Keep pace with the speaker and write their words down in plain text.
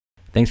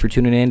Thanks for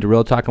tuning in to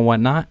Real Talk and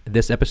Whatnot.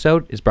 This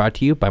episode is brought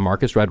to you by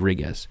Marcus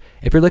Rodriguez.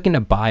 If you're looking to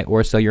buy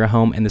or sell your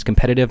home in this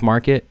competitive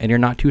market and you're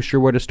not too sure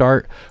where to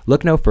start,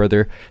 look no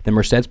further than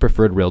Merced's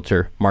preferred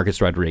realtor, Marcus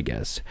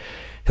Rodriguez.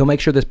 He'll make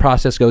sure this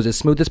process goes as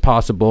smooth as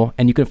possible,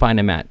 and you can find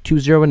him at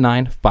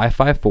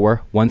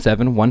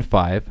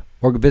 209-554-1715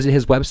 or visit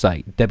his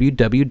website,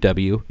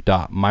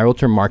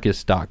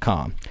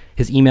 www.myrealtormarcus.com.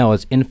 His email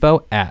is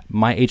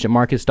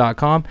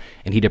info@myagentmarcus.com,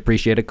 and he'd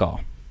appreciate a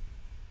call.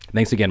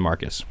 Thanks again,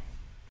 Marcus.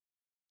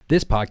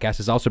 This podcast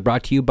is also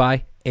brought to you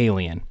by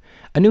Alien,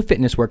 a new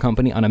fitness wear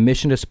company on a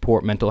mission to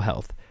support mental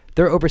health.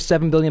 There are over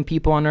 7 billion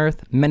people on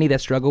Earth, many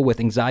that struggle with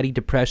anxiety,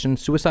 depression,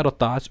 suicidal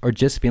thoughts, or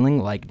just feeling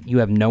like you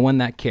have no one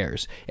that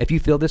cares. If you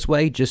feel this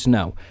way, just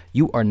know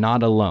you are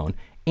not alone.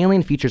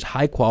 Alien features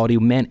high-quality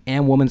men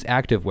and women's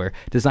activewear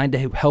designed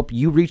to help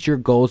you reach your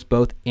goals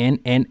both in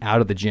and out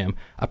of the gym.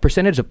 A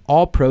percentage of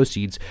all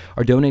proceeds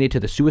are donated to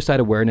the suicide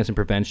awareness and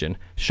prevention.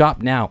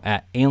 Shop now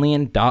at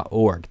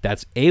alien.org.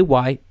 That's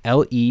AYLEAN.org.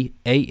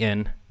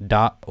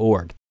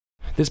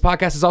 This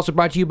podcast is also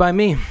brought to you by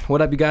me.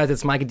 What up, you guys?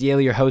 It's Micah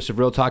Daly, your host of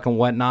Real Talk and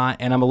Whatnot,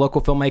 and I'm a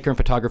local filmmaker and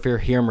photographer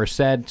here in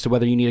Merced. So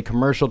whether you need a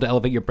commercial to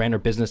elevate your brand or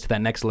business to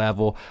that next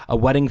level, a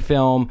wedding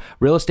film,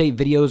 real estate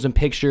videos and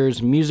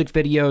pictures, music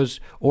videos,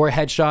 or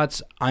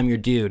headshots, I'm your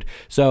dude.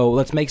 So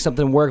let's make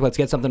something work. Let's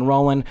get something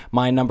rolling.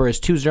 My number is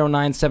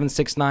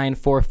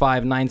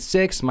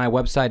 209-769-4596. My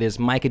website is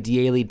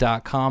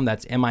micahdaly.com.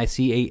 That's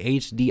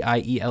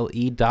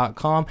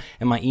MICAHDIELE.com.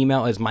 And my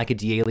email is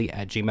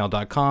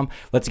micahdaly@gmail.com.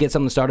 Let's get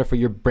something started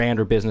for your brand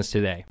or business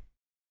today.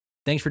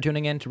 Thanks for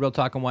tuning in to Real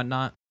Talk and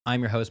Whatnot.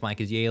 I'm your host,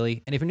 Micah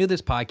Daly, and if you're new to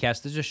this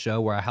podcast, this is a show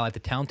where I highlight the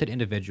talented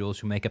individuals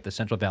who make up the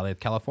Central Valley of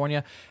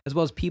California, as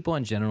well as people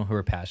in general who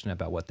are passionate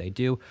about what they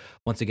do.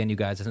 Once again, you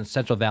guys, the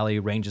Central Valley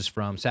ranges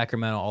from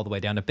Sacramento all the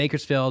way down to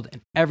Bakersfield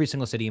and every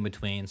single city in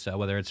between. So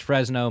whether it's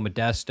Fresno,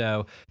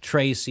 Modesto,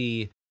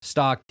 Tracy,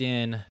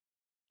 Stockton,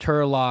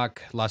 Turlock,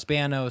 Los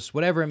Banos,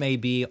 whatever it may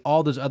be,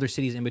 all those other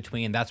cities in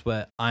between, that's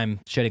what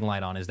I'm shedding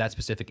light on, is that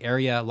specific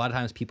area. A lot of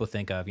times people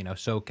think of,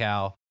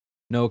 SoCal,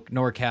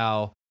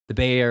 NorCal, the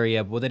Bay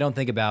Area, but what they don't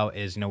think about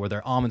is, where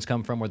their almonds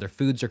come from, where their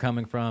foods are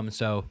coming from.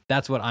 So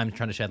that's what I'm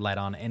trying to shed light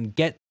on and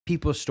get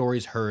people's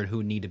stories heard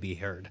who need to be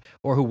heard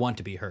or who want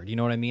to be heard. You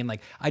know what I mean?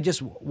 Like, I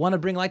just want to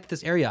bring light to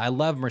this area. I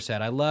love Merced.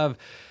 I love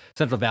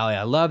Central Valley.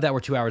 I love that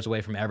we're 2 hours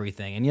away from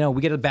everything. And,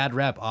 we get a bad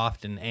rep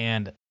often,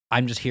 and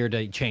I'm just here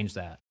to change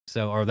that.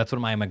 Or that's what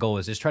my goal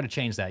is try to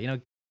change that,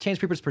 change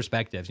people's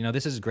perspectives.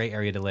 This is a great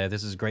area to live.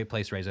 This is a great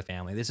place to raise a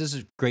family. This is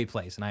a great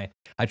place, and I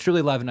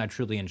truly love it, and I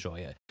truly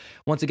enjoy it.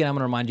 Once again, I'm going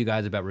to remind you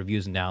guys about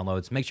reviews and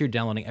downloads. Make sure you're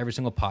downloading every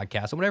single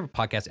podcast on whatever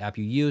podcast app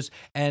you use,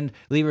 and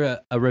leave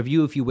a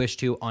review if you wish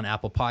to on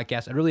Apple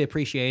Podcasts. I really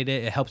appreciate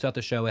it. It helps out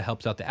the show. It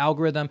helps out the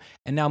algorithm.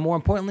 And now, more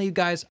importantly, you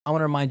guys, I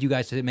want to remind you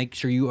guys to make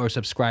sure you are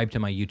subscribed to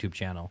my YouTube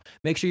channel.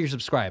 Make sure you're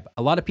subscribed.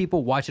 A lot of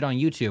people watch it on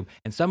YouTube,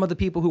 and some of the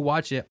people who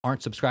watch it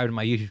aren't subscribed to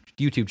my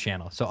YouTube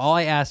channel. So all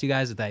I ask you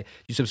guys is that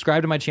you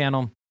subscribe to my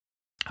channel.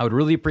 I would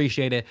really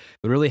appreciate it. It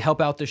would really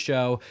help out the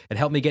show. It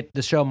helped me get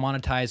the show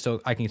monetized so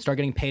I can start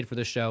getting paid for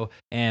the show.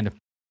 And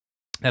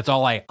that's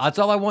all I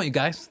want, you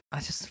guys.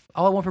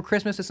 All I want for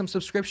Christmas is some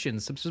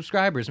subscriptions, some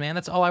subscribers, man.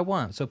 That's all I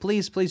want. So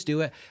please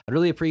do it. I'd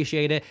really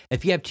appreciate it.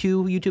 If you have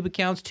 2 YouTube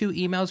accounts, 2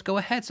 emails, go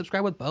ahead,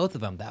 subscribe with both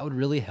of them. That would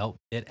really help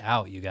it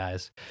out, you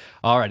guys.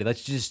 Alrighty,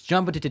 let's just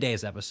jump into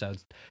today's episode.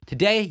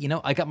 Today,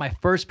 I got my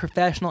first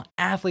professional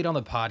athlete on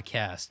the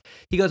podcast.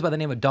 He goes by the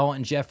name of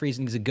Daulton Jefferies,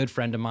 and he's a good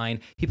friend of mine.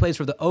 He plays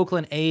for the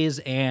Oakland A's,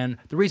 and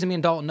the reason me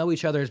and Daulton know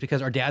each other is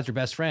because our dads are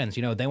best friends.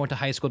 They went to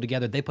high school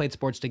together. They played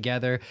sports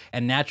together,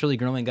 and naturally,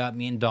 growing up,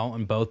 me and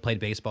Daulton both played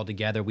baseball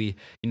together.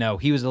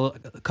 He was a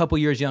couple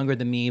years younger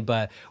than me,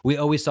 but we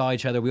always saw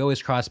each other. We always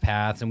crossed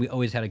paths, and we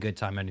always had a good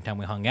time anytime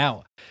we hung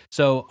out.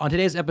 So on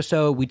today's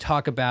episode, we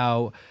talk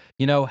about,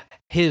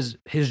 his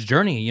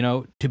journey,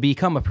 to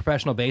become a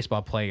professional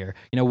baseball player.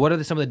 What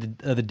are some of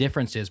the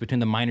differences between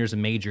the minors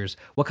and majors?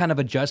 What kind of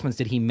adjustments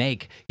did he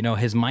make?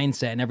 His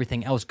mindset and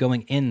everything else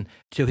going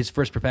into his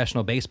first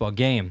professional baseball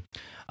game.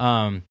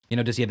 Does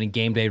he have any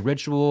game day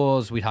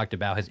rituals? We talked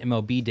about his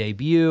MLB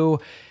debut,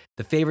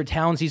 the favorite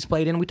towns he's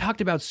played in. We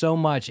talked about so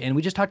much, and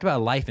we just talked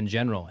about life in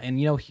general. And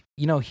he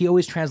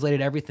always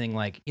translated everything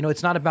like,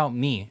 it's not about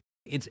me.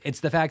 It's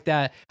the fact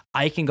that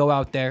I can go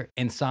out there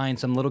and sign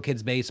some little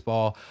kid's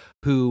baseball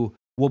who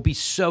will be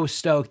so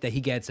stoked that he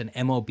gets an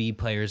MLB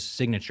player's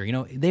signature.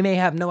 They may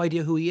have no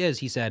idea who he is,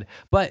 he said,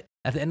 but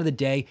at the end of the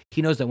day,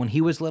 he knows that when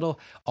he was little,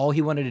 all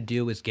he wanted to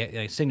do was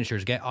get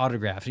signatures, get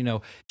autographs,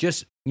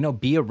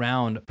 be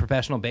around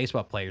professional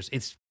baseball players.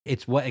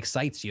 It's what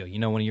excites you,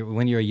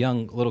 when you're a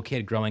young little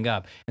kid growing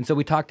up. And so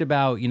we talked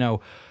about,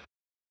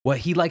 what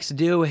he likes to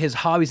do, his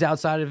hobbies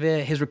outside of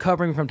it, his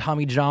recovering from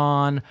Tommy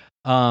John.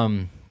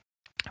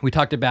 We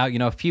talked about,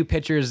 a few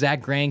pitchers,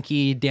 Zach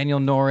Greinke, Daniel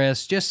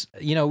Norris,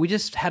 we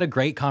just had a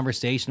great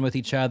conversation with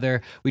each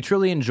other. We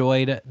truly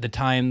enjoyed the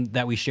time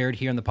that we shared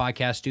here in the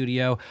podcast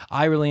studio.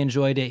 I really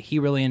enjoyed it. He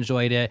really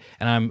enjoyed it.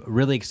 And I'm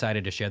really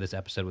excited to share this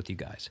episode with you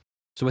guys.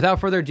 So without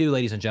further ado,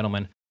 ladies and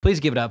gentlemen, please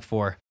give it up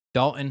for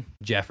Daulton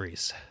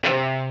Jefferies.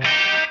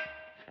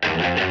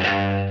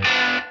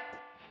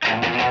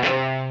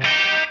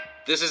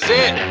 This is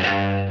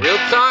it. Real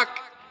talk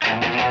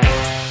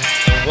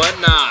and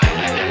whatnot.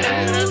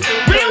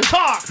 Real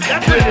talk.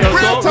 That's it.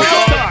 Real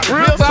talk.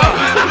 Real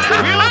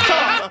talk. Real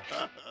talk.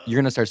 You're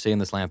gonna start seeing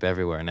this lamp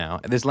everywhere now.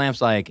 This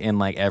lamp's like in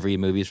like every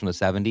movies from the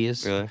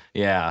 70s. Really?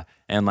 Yeah.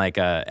 And like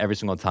every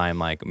single time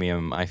like me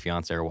and my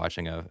fiance are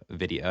watching a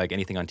video, like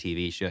anything on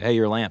TV, she'll, hey,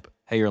 your lamp.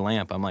 Hey, your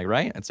lamp. I'm like,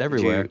 right? It's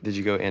everywhere. Did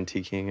you go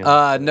antiquing?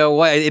 And... No,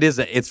 what it is,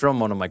 it's from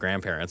one of my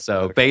grandparents.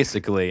 So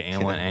basically, I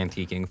went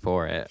antiquing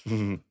for it.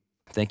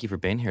 Thank you for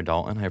being here,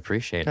 Daulton. I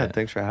appreciate it.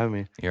 Thanks for having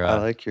me. I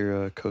like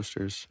your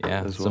coasters.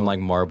 Yeah, as some well. like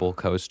marble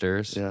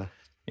coasters. Yeah.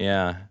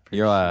 Yeah,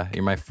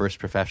 you're my first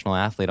professional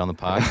athlete on the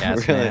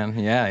podcast, Really? man.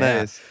 Yeah,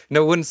 Nice. yeah.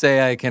 No, wouldn't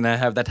say I can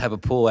have that type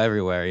of pool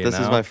everywhere. This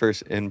know? is my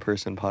first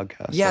in-person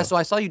podcast. Yeah, so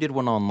I saw you did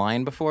one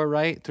online before,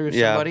 right? Through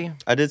yeah, somebody.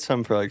 I did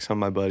some for like some of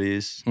my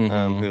buddies who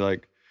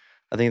like,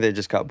 I think they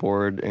just got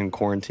bored in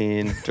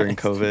quarantine during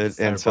COVID,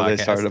 and so they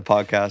started a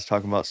podcast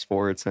talking about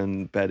sports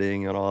and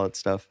betting and all that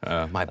stuff.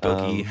 My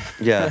bookie.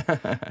 Yeah.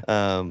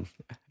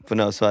 But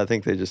no, so I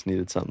think they just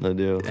needed something to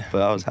do.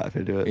 But I was happy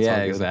to do it. Yeah,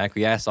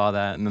 exactly. Yeah, I saw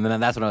that. And then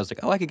that's when I was like,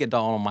 oh, I could get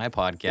Daulton on my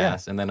podcast. Yeah.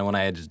 And then when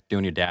I had just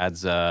doing your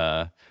dad's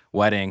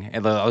wedding,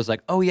 and I was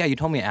like, oh, yeah, you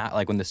told me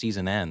like when the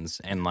season ends.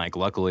 And like,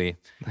 luckily,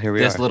 Here we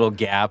this are. little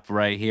gap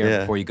right here Yeah.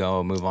 before you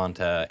go move on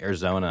to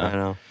Arizona. I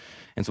know.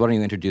 And so why don't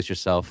you introduce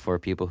yourself for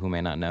people who may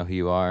not know who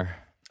you are?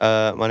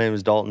 My name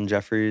is Daulton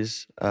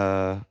Jefferies.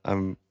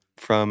 I'm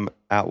from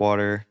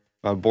Atwater.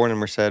 Born in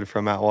Merced,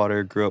 from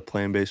Atwater. Grew up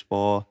playing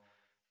baseball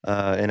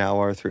in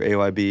Atwater through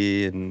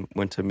AYB and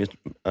went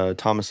to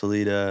Thomas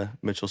Alida,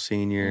 Mitchell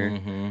Senior.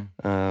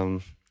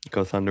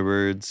 Go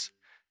Thunderbirds.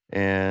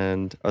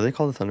 And are they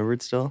called the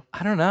Thunderbirds still?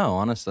 I don't know,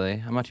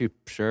 honestly. I'm not too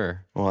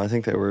sure. Well, I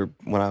think they were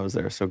when I was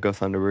there. So go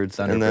Thunderbirds.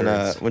 Thunderbirds. And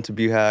then went to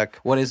Buhack.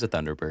 What is a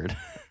Thunderbird?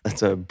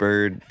 That's a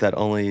bird that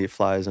only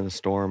flies in a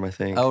storm, I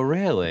think. Oh,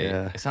 really?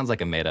 Yeah. It sounds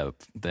like a made-up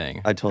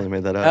thing. I totally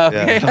made that up.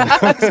 Okay. Yeah.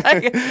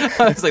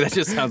 I was like, that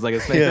just sounds like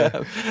it's made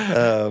up.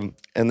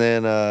 And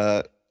then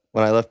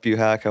when I left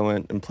Buhack, I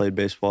went and played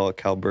baseball at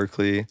Cal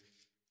Berkeley.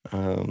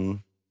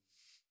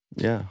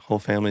 Yeah, whole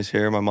family's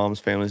here. My mom's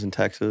family's in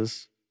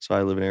Texas, so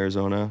I live in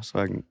Arizona, so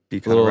I can be A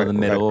kind little of in the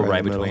middle, right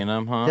in the between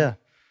them, huh? Yeah,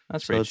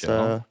 That's so pretty it's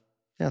chill.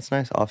 yeah, it's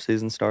nice. Off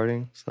season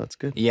starting, so that's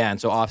good. Yeah,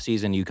 and so off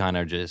season, you kind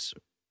of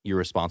you're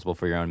responsible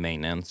for your own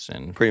maintenance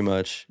and Pretty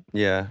much,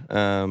 yeah.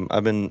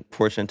 I've been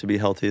fortunate to be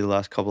healthy the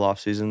last couple off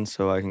seasons,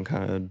 so I can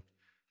kind of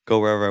go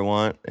wherever I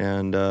want.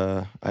 And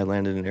I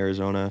landed in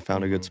Arizona,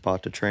 found a good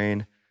spot to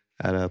train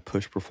at a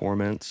Push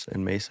Performance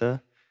in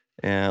Mesa,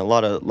 and a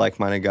lot of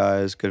like-minded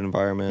guys, good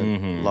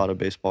environment, a lot of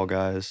baseball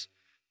guys.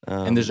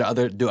 and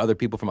do other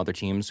people from other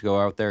teams go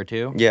out there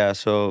too? Yeah,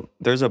 so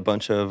there's a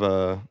bunch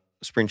of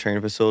spring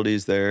training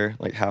facilities there.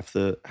 Like half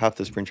the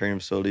spring training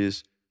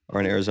facilities are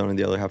in Arizona, and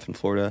the other half in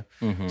Florida.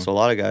 So a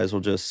lot of guys will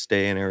just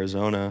stay in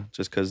Arizona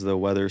just because the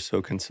weather's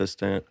so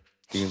consistent.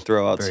 You can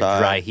throw outside. Very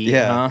dry heat,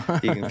 yeah, huh?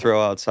 you can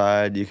throw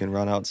outside. You can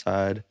run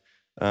outside,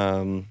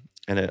 and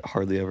it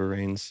hardly ever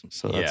rains.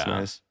 So that's Yeah.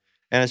 nice.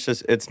 And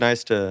it's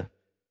nice to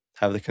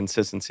have the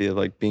consistency of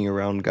like being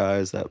around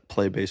guys that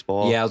play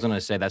baseball. Yeah, I was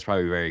gonna say that's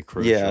probably very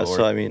crucial. Yeah,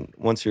 so I mean,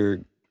 once you're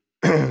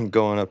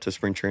going up to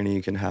spring training,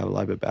 you can have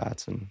live at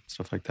bats and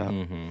stuff like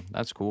that.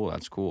 That's cool.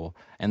 That's cool.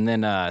 And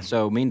then,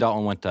 so me and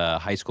Daulton went to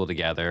high school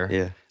together.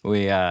 Yeah.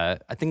 We, I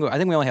think we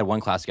only had one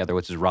class together,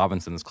 which is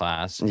Robinson's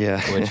class.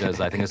 Yeah. Which is,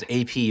 I think, it was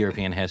AP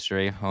European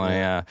History. One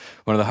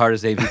of the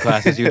hardest AP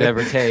classes you'd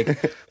ever take.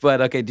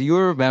 But okay, do you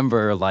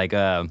remember like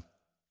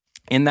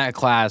in that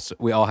class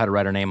we all had to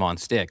write our name on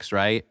sticks,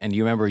 right? And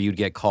you remember you'd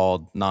get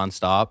called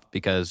nonstop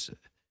because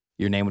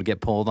your name would get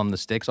pulled on the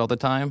sticks all the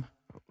time?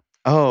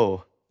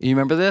 Oh. You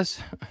remember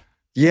this?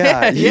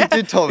 Yeah, you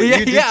did tell me.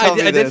 You did tell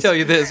me I this. did tell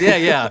you this.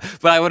 Yeah.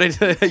 But I wanted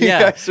to, You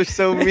yeah. guys are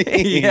so mean.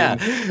 Yeah.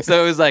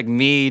 So it was like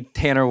me,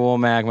 Tanner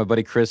Womack, my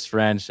buddy Chris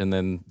French, and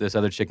then this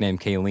other chick named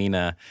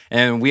Kaylina.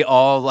 And we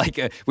all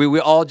like, we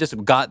all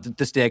just got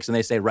the sticks and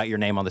they say, write your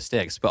name on the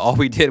sticks. But all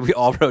we did, we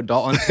all wrote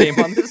Daulton's name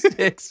on the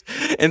sticks.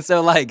 And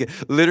so like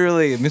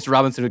literally Mr.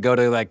 Robinson would go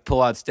to like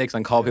pull out sticks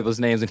and call people's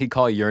names and he'd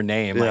call your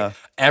name like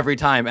every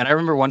time. And I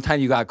remember one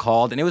time you got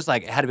called and it was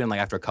like, it had to been like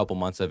after a couple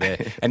months of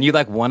it. And you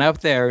like went up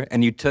there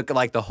and you took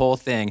like the whole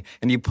thing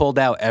and you pulled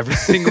out every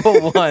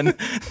single one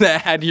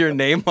that had your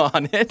name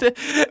on it.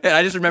 And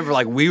I just remember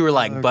like we were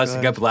like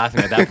busting up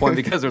laughing at that point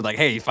because we're like,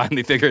 hey, you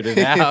finally figured it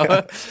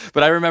out.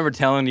 But I remember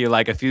telling you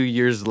like a few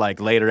years like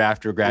later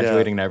after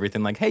graduating and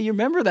everything, like, hey, you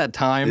remember that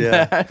time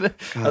that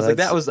I was like,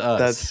 that was us.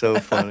 That's so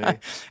funny.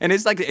 And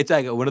it's like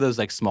one of those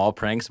like small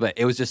pranks, but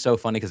it was just so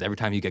funny because every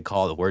time you get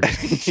called, we're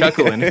just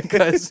chuckling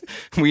because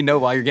we know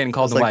why you're getting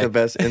called. It's and like why, the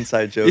best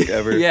inside joke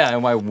ever. Yeah,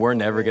 and why we're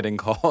never getting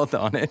called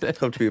on it.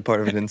 Hope to be a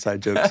part of an inside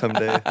joke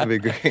someday. That'd be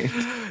great.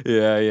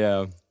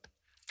 Yeah.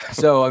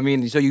 So, I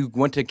mean, so you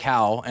went to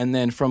Cal, and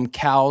then from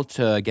Cal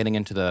to getting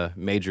into the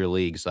major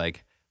leagues,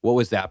 like, what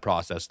was that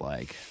process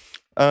like?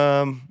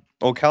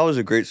 Well, Cal was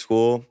a great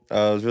school.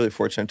 I was really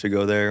fortunate to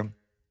go there.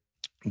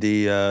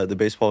 The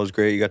baseball was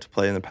great. You got to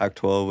play in the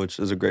Pac-12, which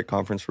is a great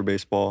conference for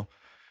baseball.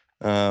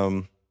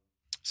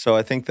 So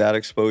I think that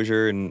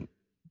exposure and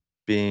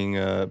being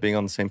on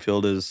the same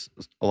field as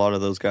a lot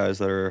of those guys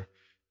that are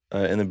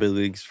in the big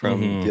leagues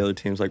from the other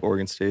teams like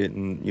Oregon State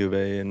and U of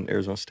A and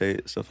Arizona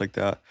State, stuff like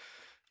that.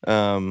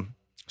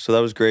 So that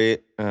was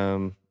great.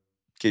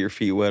 Get your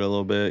feet wet a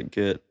little bit,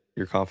 get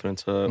your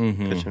confidence up,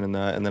 pitching in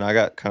that. And then I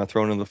got kind of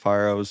thrown into the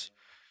fire. I was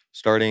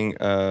starting,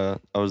 I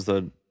was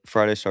the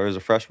Friday starter as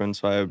a freshman,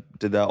 so I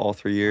did that all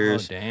 3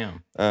 years. Oh,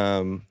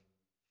 damn.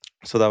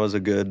 So that was a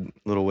good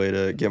little way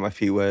to get my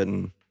feet wet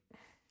and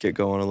get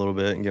going a little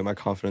bit and get my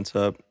confidence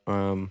up.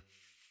 And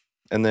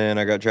then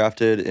I got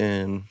drafted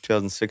in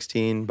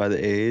 2016 by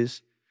the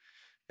A's.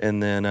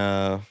 And then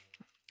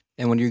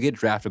And when you get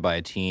drafted by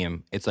a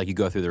team, it's like you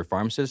go through their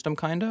farm system,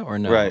 kind of, or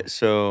no? right,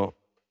 so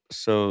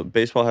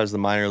baseball has the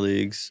minor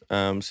leagues.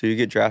 So you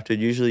get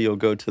drafted. Usually you'll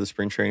go to the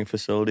spring training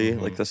facility,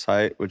 like the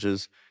site, which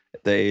is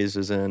the A's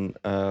is in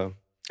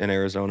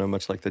Arizona,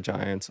 much like the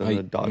Giants and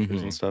the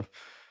Dodgers and stuff.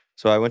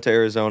 So I went to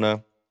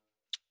Arizona.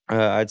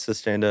 I'd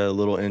sustained a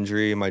little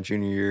injury in my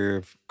junior year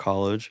of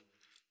college.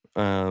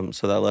 So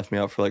that left me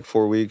out for like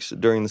 4 weeks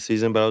during the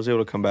season, but I was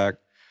able to come back.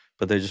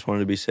 But they just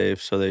wanted to be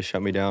safe, so they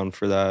shut me down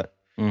for that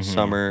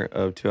summer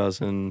of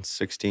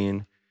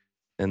 2016.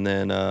 And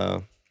then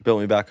built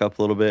me back up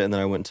a little bit, and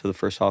then I went to the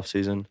first off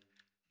season,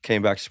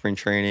 came back to spring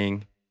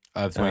training.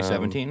 Of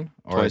 2017?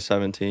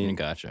 2017.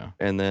 Gotcha.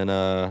 And then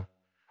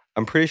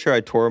I'm pretty sure I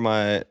tore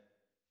my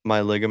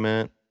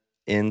ligament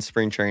in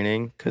spring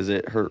training because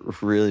it hurt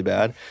really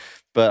bad.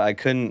 But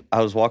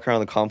I was walking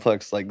around the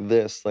complex like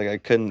this. Like I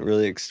couldn't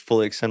really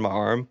fully extend my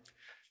arm.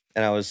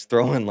 And I was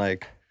throwing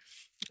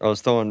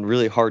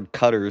really hard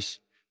cutters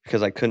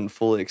because I couldn't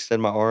fully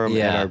extend my arm.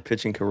 Yeah. And our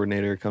pitching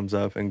coordinator comes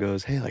up and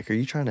goes, "Hey, like, are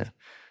you trying to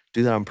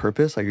do that on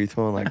purpose? Like, are you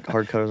throwing like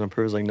hard cutters on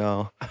purpose?" Like,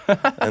 no.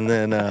 And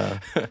then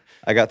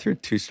I got through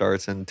 2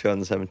 starts in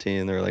 2017.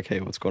 And they were like, "Hey,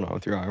 what's going on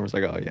with your arm?" I was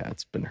like, "Oh yeah,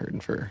 it's been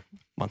hurting for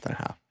a month and a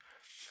half."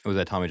 Was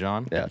that Tommy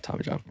John? Yeah,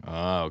 Tommy John.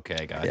 Oh,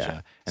 okay, gotcha.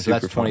 Yeah, and so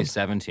that's super fun.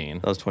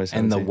 2017. That was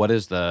 2017. And what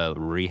is the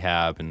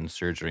rehab and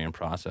surgery and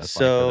process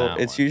So like for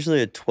that it's one?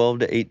 usually a 12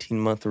 to 18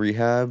 month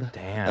rehab.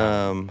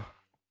 Damn.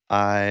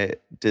 I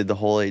did the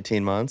whole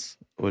 18 months,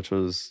 which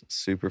was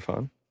super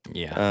fun.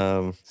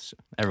 Yeah.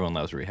 Everyone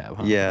loves rehab,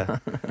 huh? Yeah.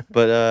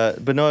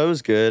 But no, it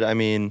was good. I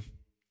mean,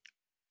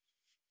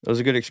 it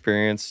was a good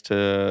experience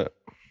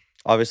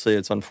obviously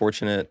it's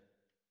unfortunate.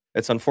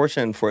 It's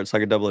unfortunate for it's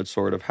like a double-edged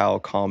sword of how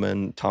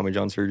common Tommy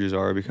John surgeries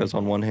are, because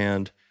on one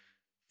hand,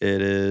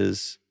 it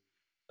is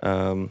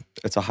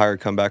it's a higher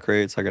comeback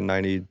rate. It's like a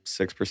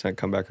 96%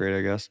 comeback rate,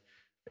 I guess.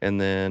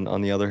 And then on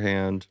the other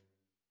hand,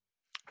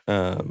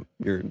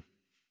 you're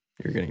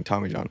getting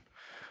Tommy John.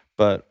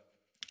 But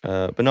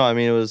no, I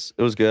mean it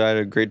was good. I had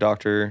a great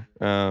doctor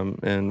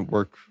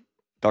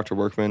Dr.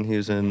 Workman. He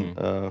was in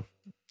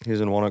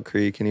Walnut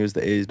Creek, and he was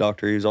the A's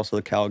doctor. He was also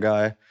the Cal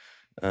guy.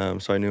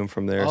 So I knew him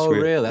from there. Oh,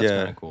 really? That's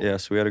kind of cool. Yeah,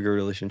 so we had a good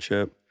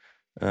relationship.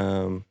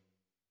 But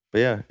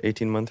yeah,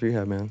 18-month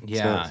rehab, man.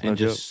 Yeah, it's no and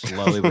joke. just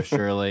slowly but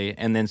surely.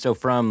 And then so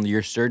from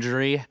your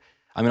surgery,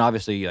 I mean,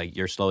 obviously, like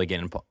you're slowly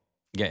getting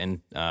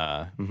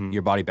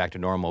your body back to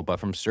normal, but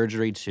from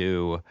surgery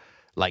to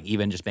like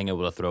even just being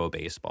able to throw a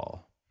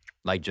baseball,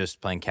 like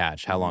just playing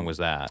catch, how long was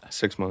that?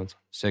 6 months.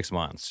 6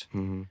 months.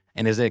 Mm-hmm.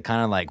 And is it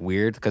kind of like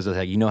weird because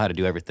like you know how to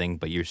do everything,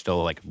 but you're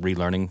still like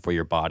relearning for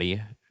your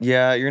body?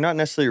 Yeah, you're not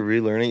necessarily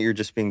relearning. You're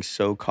just being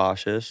so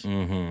cautious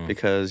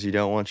because you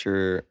don't want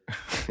your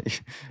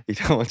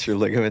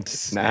ligament to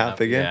snap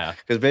again. Yeah.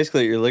 Because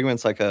basically your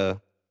ligament's your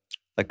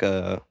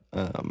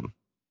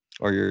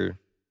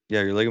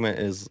ligament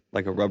is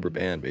like a rubber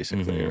band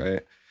basically,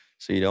 right?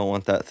 So you don't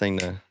want that thing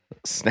to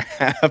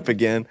snap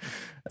again.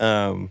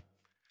 But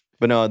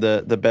no,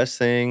 the best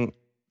thing,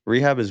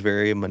 rehab is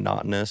very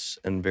monotonous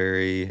and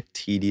very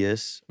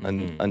tedious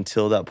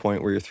until that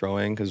point where you're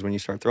throwing. Because when you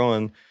start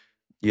throwing,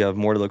 you have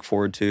more to look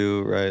forward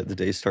to, right? The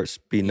days start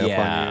speeding up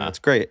on you. It's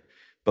great.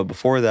 But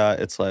before that,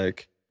 it's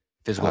like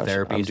physical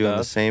therapy I'm doing the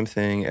stuff? same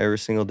thing every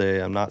single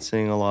day. I'm not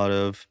seeing a lot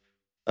of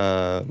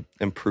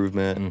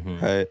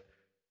improvement, right?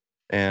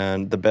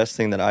 And the best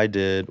thing that I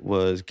did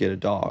was get a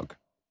dog.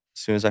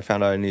 As soon as I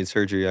found out I needed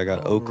surgery, I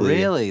got Oakley.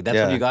 Really? That's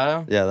when you got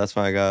him? Yeah, that's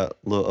when I got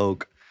little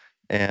Oak.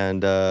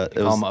 And You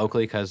call him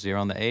Oakley because you're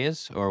on the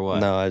A's or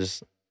what? No, I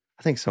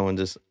think it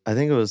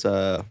was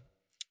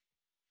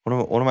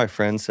one of my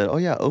friends said, "Oh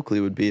yeah, Oakley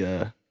would be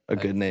a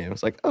good name." I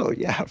was like, "Oh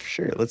yeah, for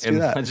sure, let's do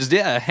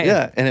that."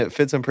 Yeah, and it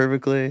fits him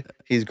perfectly.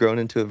 He's grown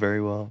into it very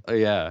well. Oh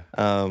yeah.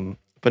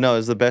 But no, it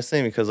was the best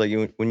thing because like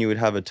when you would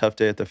have a tough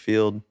day at the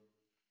field,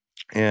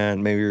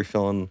 and maybe you're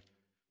feeling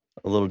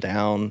a little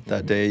down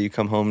that day, you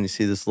come home and you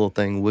see this little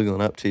thing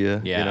wiggling up to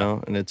you, you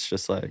know, and it's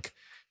just like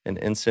an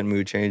instant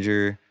mood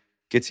changer.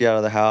 Gets you out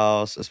of the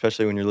house,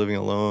 especially when you're living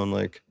alone.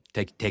 Like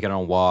take it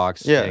on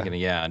walks.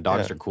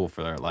 Dogs are cool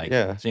for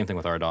same thing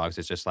with our dogs.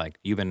 It's just like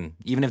even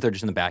if they're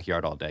just in the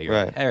backyard all day, you're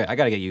like, hey, I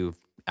gotta get you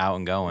out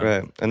and going.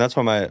 Right. And that's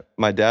why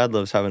my dad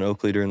loves having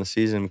Oakley during the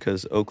season,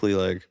 because Oakley,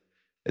 like,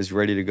 is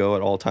ready to go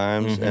at all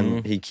times,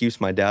 and he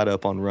keeps my dad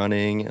up on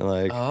running, and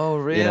like, oh,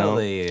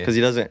 really?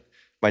 Because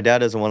my dad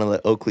doesn't want to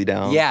let Oakley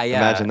down. Yeah.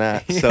 Imagine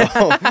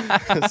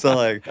that. So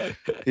like,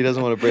 he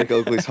doesn't want to break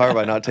Oakley's heart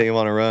by not taking him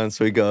on a run.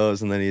 So he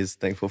goes, and then he's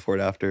thankful for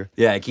it after.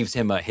 Yeah, it keeps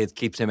him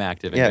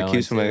active. And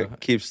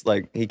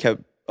Yeah,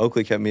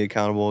 Oakley kept me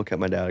accountable, kept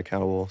my dad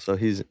accountable. So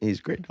he's a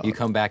great dog. You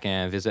come back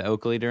and visit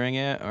Oakley during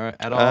it or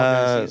at all during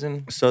the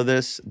season? So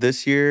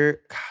this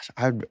year,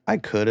 gosh, I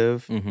could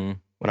have when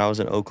I was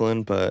in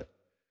Oakland, but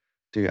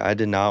dude, I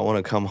did not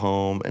want to come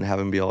home and have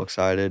him be all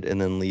excited and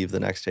then leave the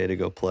next day to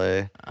go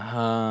play.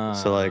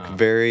 So like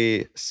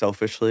very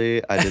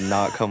selfishly, I did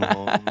not come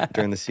home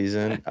during the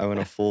season. I went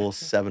a full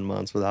 7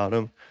 months without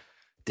him.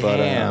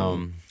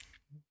 Damn. But,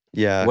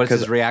 yeah. What's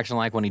his reaction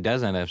like when he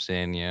does end up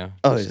seeing you?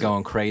 Oh, he's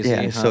going crazy.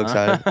 Yeah, he's so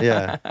excited.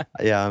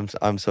 Yeah,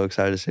 I'm so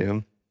excited to see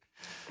him.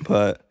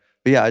 But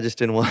yeah, I just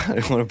didn't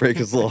want to break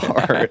his little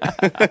heart.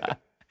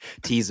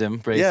 Tease him,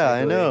 basically. Yeah,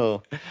 I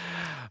know.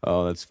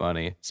 Oh, that's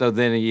funny. So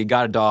then you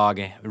got a dog,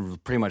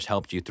 and pretty much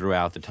helped you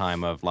throughout the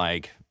time of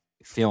like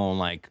feeling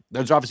like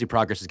there's obviously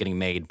progress is getting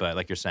made, but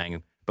like you're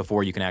saying,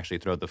 before you can actually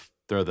throw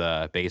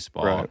the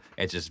baseball, right.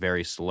 It's just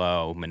very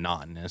slow,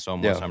 monotonous,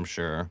 almost. I'm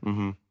sure.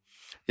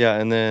 Yeah,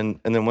 and then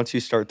once you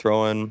start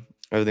throwing,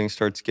 everything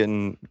starts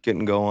getting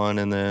going,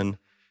 and then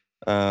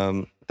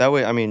that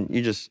way, I mean,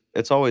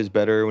 it's always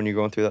better when you're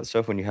going through that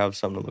stuff when you have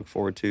something to look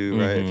forward to,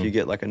 right? If you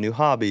get like a new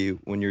hobby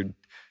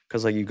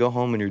because like you go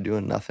home and you're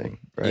doing nothing,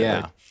 right? Yeah.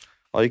 Like,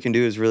 all you can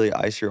do is really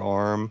ice your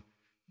arm,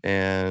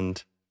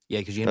 and yeah,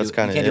 because you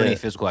can't do any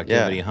physical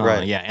activity, yeah, huh?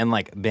 Right. Yeah, and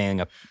like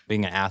being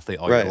an athlete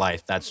all your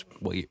life, that's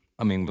what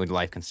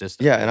life consists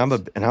of. Yeah, and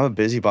I'm a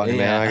busybody,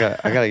 man.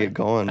 I gotta get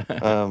going.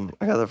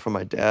 I got that from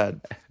my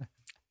dad.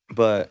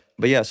 But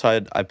yeah,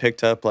 so I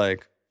picked up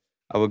like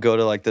I would go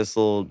to like this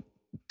little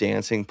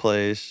dancing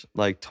place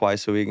like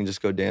twice a week and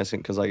just go dancing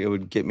because like it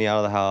would get me out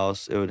of the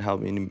house. It would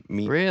help me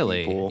meet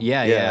people.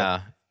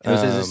 Yeah. It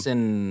was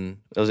in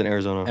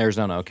Arizona.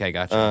 Arizona. Okay,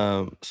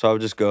 gotcha. So I would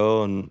just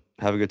go and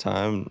have a good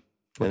time.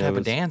 What type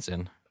of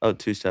dancing? Oh,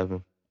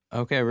 two-stepping.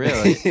 Okay,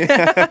 really?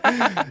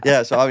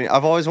 Yeah. So I mean,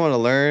 I've always wanted to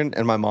learn,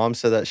 and my mom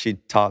said that she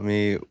taught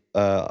me.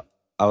 I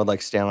would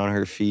like stand on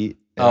her feet.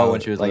 When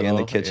she was like little?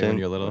 in the kitchen. When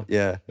you were little.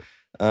 Yeah.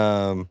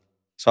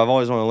 So I've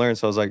always wanted to learn.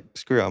 So I was like,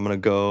 screw it, I'm gonna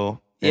go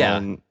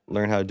and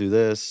learn how to do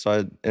this. So I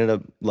ended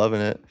up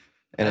loving it.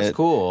 And that's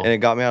cool. And it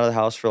got me out of the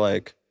house for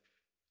like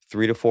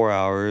 3 to 4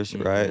 hours,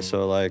 right?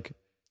 So like,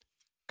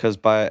 because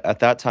at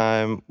that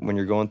time when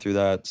you're going through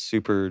that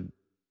super,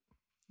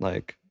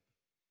 like,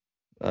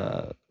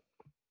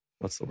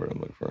 what's the word I'm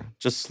looking for?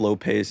 Just slow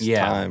paced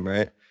time,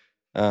 right?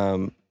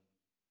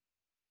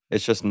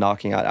 It's just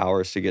knocking out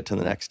hours to get to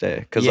the next day.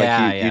 Because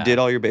like you did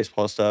all your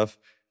baseball stuff,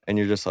 and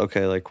you're just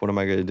okay. Like, what am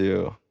I gonna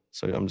do?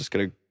 So I'm just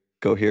gonna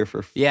go here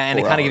for and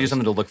it 4 kind of gives you hours.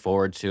 something to look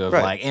forward to of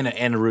like in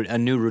a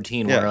new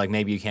routine where like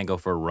maybe you can't go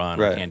for a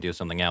run or can't do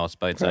something else,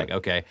 but it's like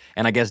okay.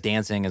 And I guess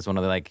dancing is one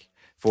of the like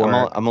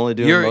I'm only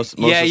doing most of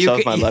the stuff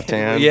with my left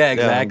hand. Yeah,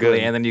 exactly.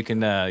 And then you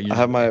can. I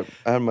have my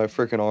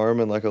freaking arm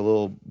in like a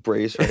little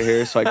brace right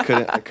here, so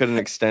I couldn't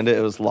extend it.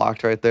 It was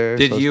locked right there.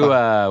 Did you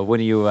when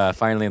you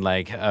finally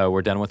like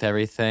were done with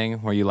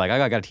everything? Were you like,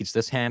 I gotta teach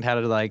this hand how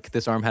to like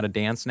this arm how to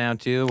dance now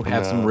too?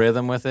 Have some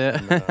rhythm with it.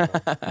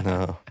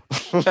 No.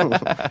 I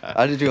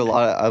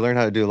learned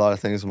how to do a lot of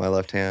things with my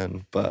left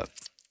hand, but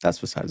that's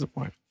besides the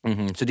point.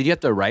 So did you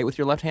have to write with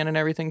your left hand and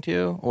everything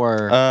too,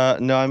 or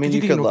no? I mean, you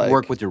could like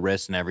work with your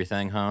wrists and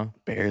everything, huh?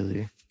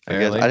 Barely. I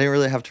didn't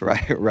really have to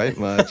write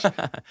much.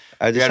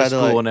 I just you had to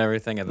school like, and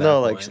everything at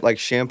that point. like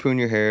shampooing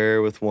your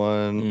hair with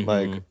one,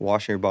 like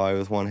washing your body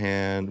with one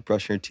hand,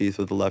 brushing your teeth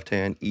with the left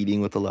hand,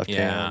 eating with the left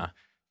hand.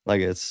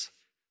 Like it's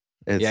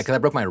because I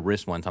broke my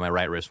wrist one time, my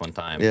right wrist one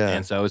time. Yeah.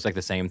 And so it was like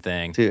the same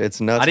thing. Dude,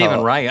 it's nuts. I didn't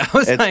even write.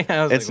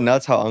 It's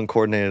nuts how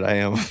uncoordinated I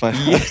am with my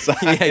left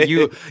side. Yeah,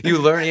 you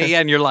learn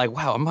and you're like,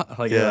 wow,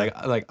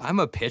 I'm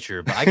a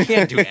pitcher, but I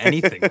can't do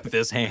anything with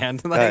this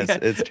hand. Like,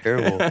 it's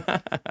terrible.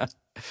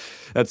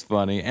 That's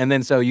funny. And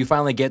then so you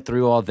finally get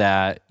through all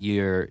that,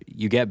 you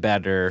get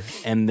better,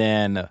 and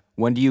then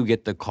when do you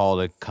get the call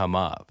to come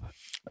up?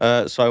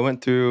 So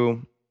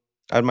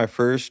I had my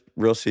first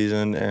real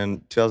season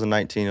in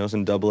 2019. I was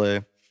in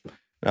AA.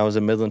 And I was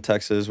in Midland,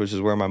 Texas, which is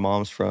where my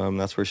mom's from.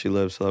 That's where she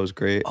lives, so that was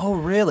great. Oh,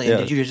 really? Yeah.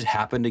 And did you just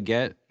happen to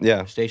get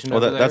stationed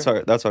over there?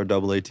 That's our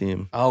AA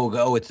team.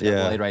 Oh, it's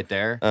AA right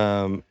there?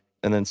 And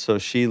then so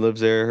she lives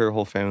there. Her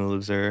whole family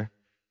lives there.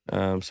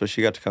 So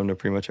she got to come to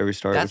pretty much every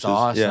start. That's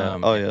awesome. Yeah.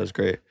 Oh, yeah, it was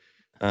great.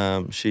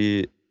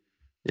 She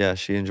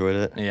enjoyed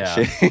it.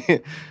 Yeah.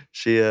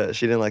 She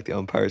didn't like the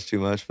umpires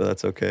too much, but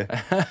that's okay.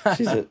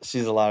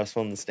 She's a lot of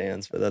fun in the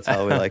stands, but that's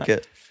how we like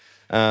it.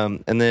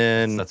 And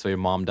then that's what your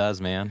mom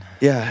does, man.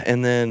 Yeah,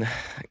 and then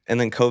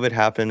COVID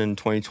happened in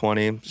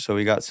 2020, so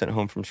we got sent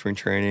home from spring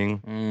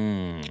training.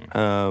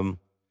 And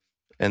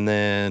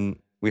then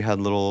we had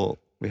a little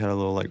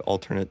like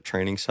alternate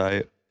training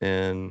site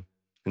in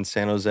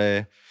San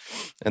Jose,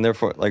 and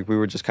therefore like we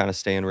were just kind of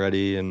staying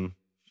ready, and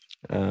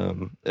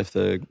if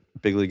the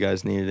big league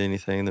guys needed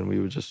anything, then we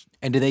would just.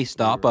 And did they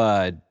stop?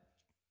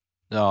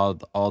 all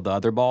the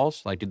other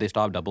balls? Like, did they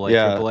stop AA,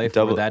 Yeah, AAA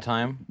for that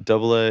time?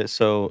 AA.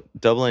 So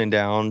AA and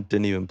down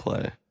didn't even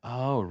play.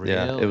 Oh, really?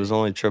 Yeah, it was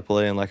only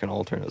AAA and like an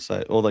alternate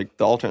site. Well, like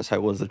the alternate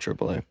site was the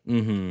AAA.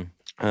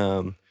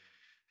 Mm-hmm.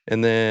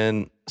 And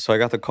then so I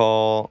got the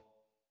call.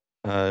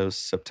 It was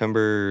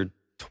September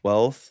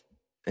 12th,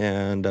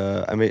 and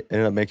ended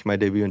up making my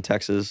debut in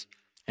Texas.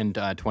 In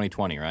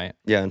 2020, right?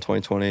 Yeah, in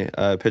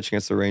 2020, pitched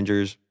against the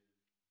Rangers.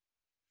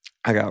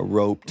 I got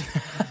roped,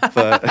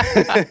 but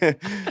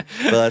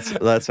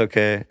that's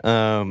okay.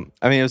 I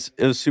mean,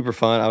 it was super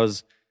fun. I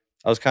was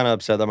kind of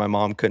upset that my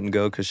mom couldn't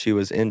go because she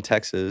was in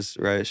Texas,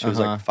 right? She was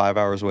like 5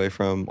 hours away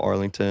from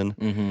Arlington,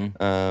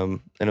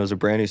 and it was a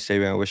brand new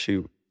stadium. I wish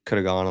she could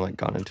have gone and like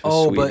gone into a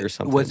suite or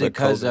something. Was it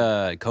because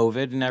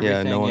COVID and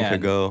everything? Yeah, no one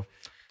could go.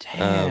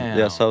 Damn.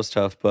 Yeah, so that was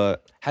tough.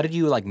 But how did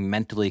you like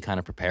mentally kind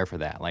of prepare for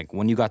that? Like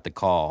when you got the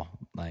call,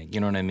 like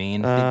you know what I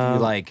mean? Did you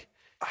like?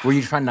 Were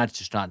you trying not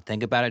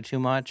think about it too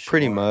much?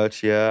 Pretty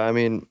much, yeah. I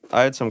mean,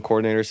 I had some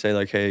coordinators say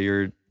like, "Hey,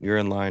 you're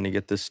in line to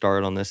get this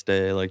start on this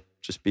day. Like,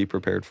 just be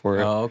prepared for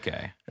it." Oh,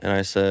 okay. And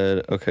I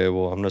said, "Okay,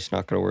 well, I'm just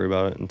not going to worry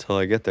about it until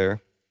I get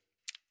there."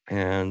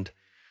 And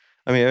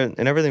I mean,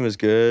 and everything was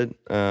good.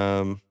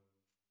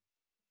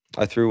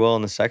 I threw well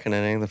in the second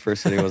inning. The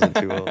first inning wasn't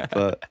too well,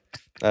 but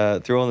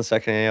threw well in the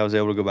second inning. I was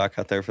able to go back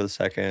out there for the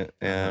second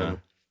and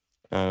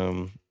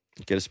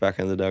get us back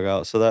into the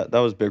dugout. So that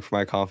was big for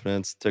my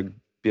confidence to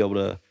be able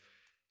to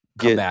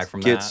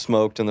get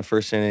smoked in the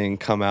first inning,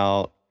 come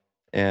out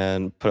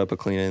and put up a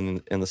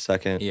clean in the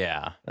second.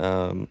 Yeah.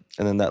 And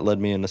then that led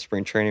me into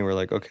spring training. We're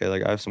like, okay,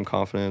 like I have some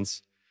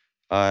confidence.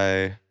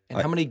 How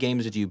many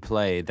games did you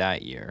play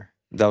that year?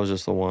 That was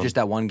just the one. Just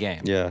that one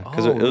game? Yeah,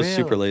 because it was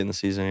super late in the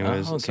season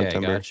anyways, in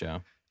September.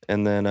 Gotcha.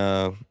 And then,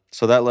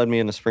 so that led me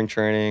into spring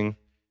training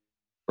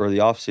or the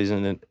off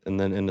season and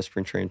then into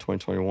spring training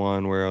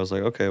 2021 where I was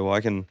like, okay, well,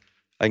 I can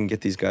get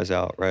these guys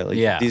out, right?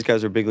 Like these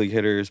guys are big league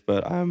hitters,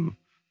 but I'm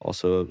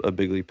also a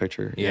big league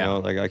pitcher. You know,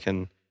 like I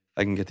can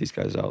get these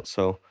guys out.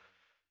 So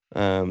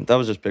that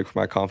was just big for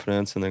my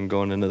confidence. And then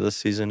going into this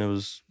season, it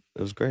was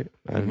great.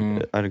 I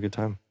had a good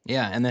time.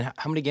 Yeah. And then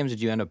how many games did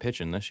you end up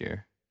pitching this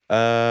year?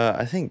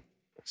 I think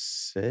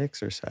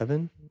 6 or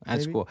 7.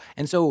 That's cool.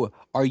 And so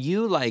are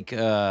you like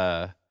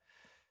are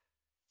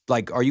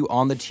you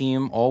on the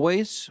team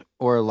always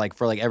or like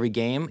for like every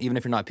game, even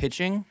if you're not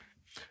pitching?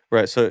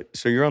 Right. So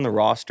you're on the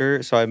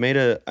roster. So I made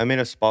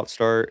a spot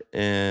start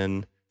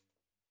in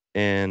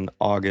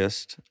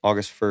August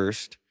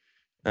 1st.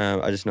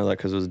 I just know that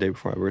because it was the day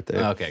before my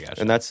birthday. Okay,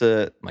 gotcha. And that's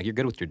it. Like you're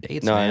good with your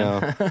dates, no,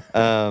 man.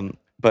 I know.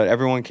 But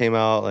everyone came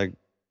out, like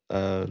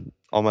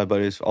all our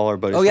buddies.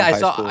 Oh yeah,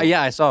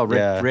 I saw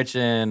Yeah. Rich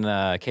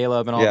and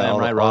Caleb and all them,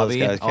 right?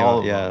 Robbie. All those guys came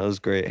out. Yeah, it was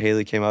great.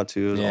 Haley came out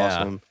too. It was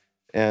awesome.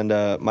 And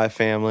my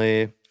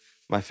family,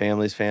 my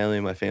family's family,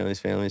 my family's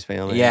family's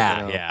family. Yeah,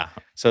 you know? yeah.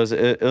 So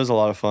it was a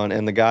lot of fun.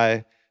 And the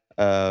guy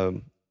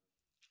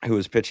who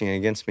was pitching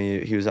against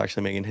me, he was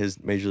actually making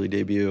his major league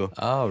debut.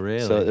 Oh,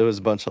 really? So it was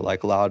a bunch of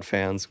like loud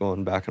fans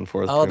going back and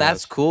forth. Oh,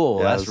 that's cool.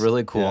 Yeah, that's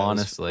really cool,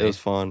 honestly. It was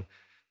fun.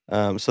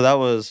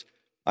 So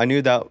I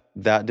knew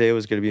that day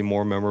was going to be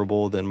more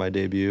memorable than my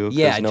debut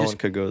because no one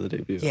could go to the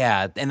debut.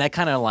 Yeah, and that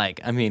kind of like,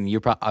 I mean,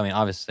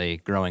 obviously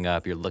growing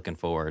up, you're looking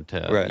forward to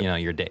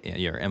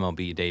your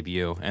MLB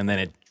debut, and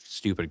then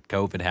stupid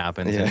COVID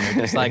happens, and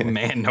you're just like,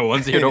 man, no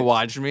one's here to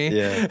watch me.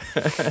 Yeah,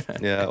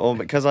 yeah. Well,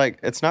 because like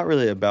it's not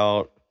really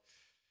about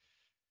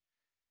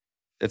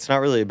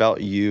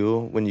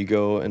you when you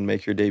go and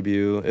make your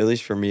debut. At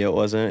least for me, it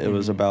wasn't. It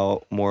was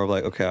about more of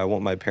like, okay, I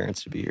want my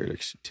parents to be here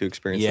to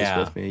experience this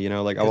with me. You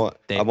know, like I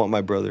want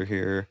my brother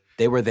here.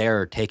 They were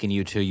there taking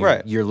you to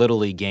your little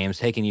league games,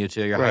 taking you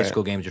to your high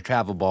school games, your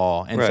travel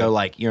ball, and so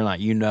like you're not,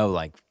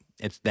 like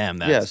it's them.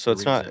 That's so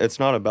it's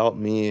not about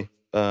me.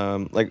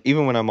 Like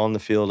even when I'm on the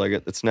field, like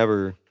it's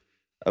never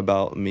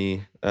about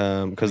me.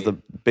 Because the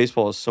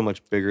baseball is so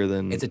much bigger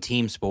than it's a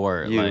team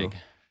sport.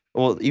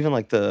 Well, even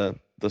like the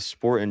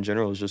sport in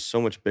general is just so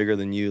much bigger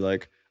than you.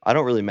 Like I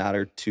don't really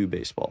matter to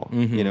baseball,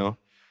 you know,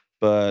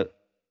 but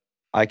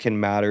I can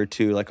matter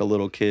to like a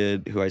little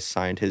kid who I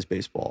signed his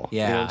baseball.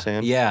 Yeah. You know what I'm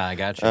saying? Yeah, I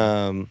got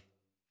you.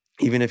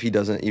 Even if he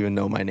doesn't even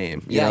know my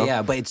name. You know?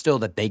 Yeah, but it's still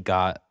that they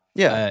got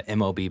an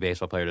MLB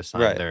baseball player to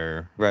sign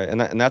their... Right,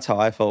 and that's how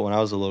I felt when I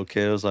was a little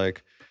kid. I was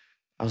like,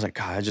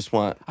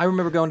 God, I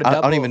remember going to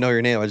I don't even know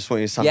your name. I just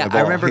want you to sign my ball.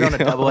 I remember going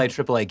to AA,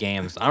 AAA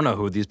games. I don't know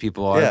who these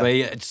people are, but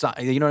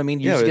you know what I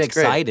mean? You just get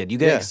excited. Great. You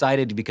get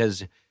excited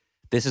because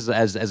this is,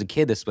 as a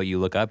kid, this is what you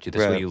look up to.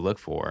 This is what you look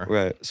for.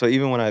 Right. So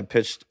even when I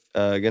pitched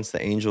against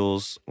the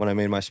Angels, when I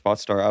made my spot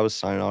start, I was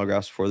signing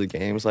autographs before the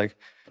games. Like,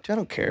 dude, I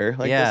don't care.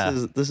 Like,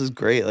 this is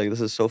great. Like,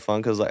 this is so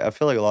fun because like I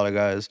feel like a lot of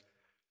guys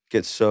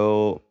get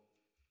so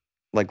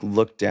like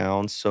looked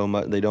down so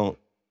much. They don't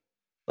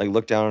like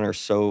look down and are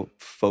so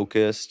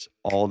focused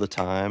all the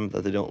time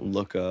that they don't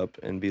look up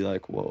and be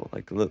like, whoa,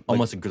 like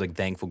almost like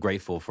thankful,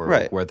 grateful for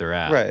like, where they're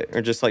at. Right.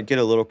 Or just like get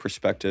a little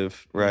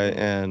perspective, right?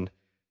 And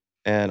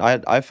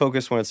I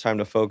focus when it's time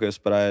to focus,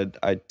 but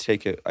I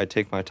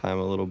take my time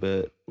a little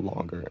bit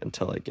longer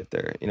until I get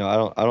there. You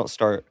know, I don't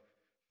start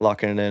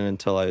locking it in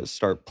until I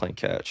start playing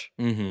catch.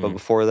 Mm-hmm. But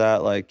before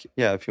that, like,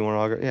 yeah, if you want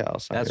an autograph, yeah,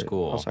 That's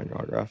cool. I'll sign your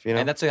autograph. You know,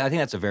 And I think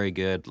that's a very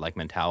good like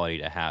mentality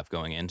to have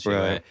going into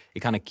Right. it. It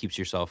kind of keeps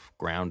yourself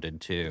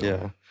grounded too.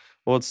 yeah.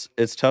 Well,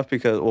 it's tough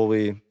because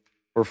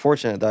we're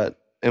fortunate that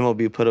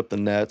MLB put up the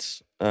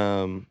nets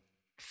from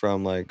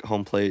like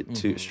home plate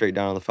to straight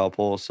down on the foul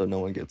pole, so no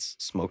one gets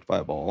smoked by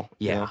a ball.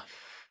 Yeah. You know?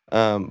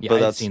 Yeah, But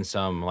I've that's seen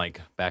some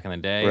like back in the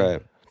day.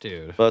 right.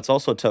 Dude. But it's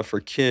also tough for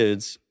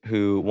kids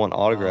who want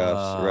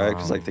autographs, right?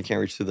 Because like they can't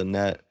reach through the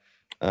net.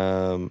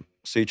 So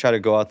you try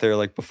to go out there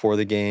like before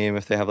the game.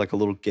 If they have like a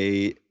little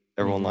gate,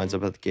 everyone lines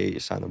up at the gate.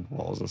 You sign the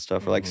balls and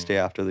stuff, or like stay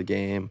after the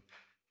game.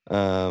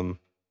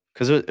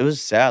 Because it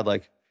was sad.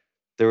 Like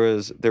there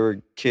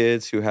were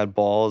kids who had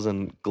balls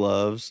and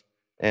gloves,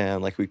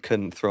 and like we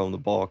couldn't throw them the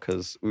ball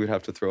because we would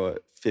have to throw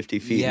it 50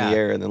 feet in the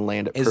air and then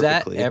land it perfectly.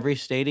 Is that every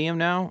stadium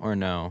now or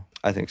no?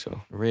 I think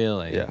so.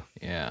 Really? Yeah.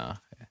 Yeah.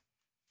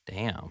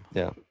 Damn.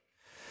 Yeah.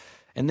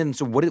 And then,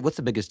 so what's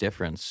the biggest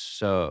difference?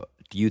 So,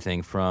 do you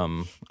think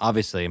from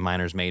obviously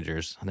minors,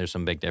 majors? There's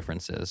some big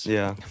differences.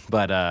 Yeah.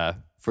 But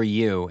for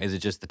you, is it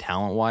just the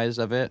talent wise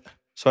of it?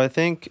 So I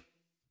think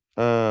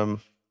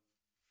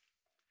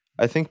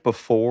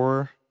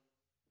before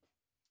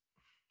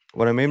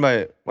when I made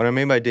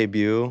my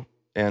debut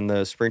and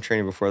the spring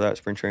training before that,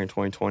 spring training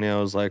 2020, I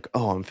was like,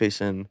 oh, I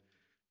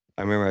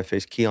remember I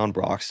faced Keon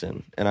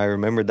Broxton, and I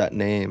remembered that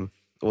name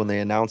when they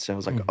announced it. I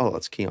was like, oh,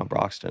 that's Keon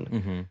Broxton.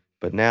 Mm-hmm.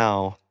 But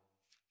now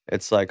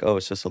it's like, oh,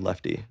 it's just a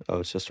lefty.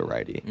 Oh, it's just a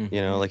righty.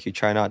 You know, like you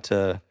try not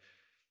to,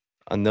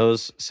 on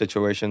those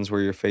situations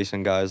where you're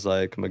facing guys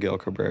like Miguel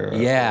Cabrera,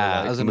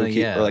 Yeah, or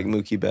like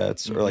Mookie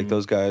Betts, or like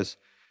those guys,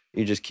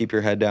 you just keep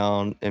your head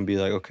down and be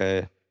like,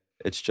 okay,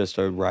 it's just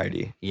a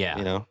righty. Yeah.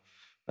 You know,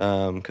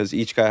 because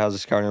each guy has a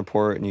scouting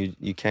report, and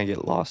you can't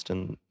get lost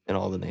in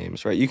all the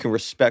names, right? You can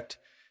respect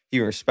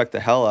the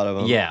hell out of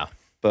them. Yeah.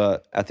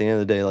 But at the end of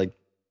the day, like,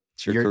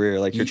 it's your career.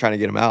 Like, you're trying to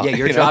get them out. Yeah,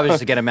 your job is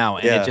to get them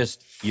out. And Yeah.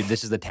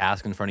 this is the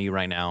task in front of you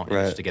right now, and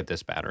just to get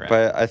this batter out.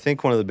 But I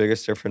think one of the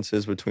biggest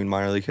differences between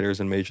minor league hitters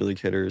and major league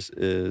hitters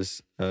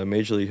is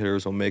major league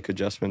hitters will make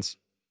adjustments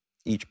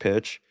each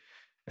pitch.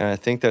 And I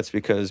think that's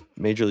because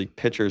major league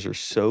pitchers are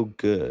so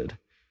good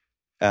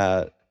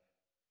at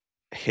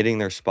hitting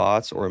their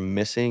spots or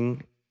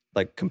missing,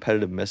 like,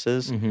 competitive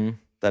misses,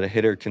 that a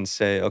hitter can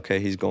say, okay,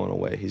 he's going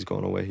away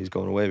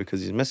because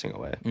he's missing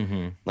away.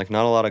 Like,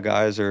 not a lot of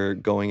guys are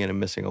going in and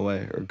missing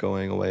away, or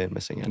going away and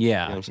missing in.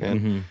 Yeah. You know what I'm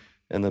saying?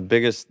 And the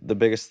biggest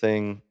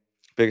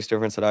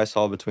difference that I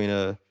saw between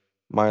a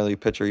minor league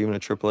pitcher, even a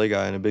AAA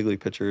guy, and a big league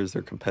pitcher is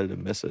their competitive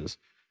misses.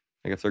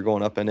 Like, if they're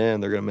going up and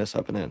in, they're going to miss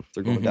up and in. If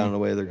they're going down and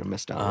away, they're going to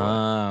miss down and away.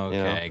 Oh, okay,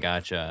 you know?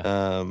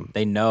 gotcha.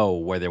 They know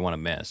where they want to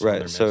miss.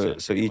 Right, so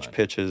each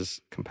pitch is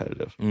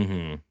competitive.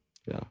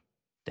 Yeah.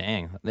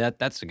 Dang,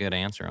 that's a good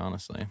answer,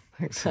 honestly.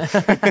 Thanks.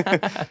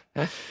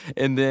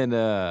 And then,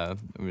 I'm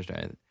just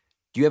trying.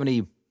 Do you have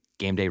any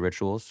game day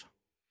rituals?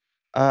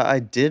 I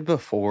did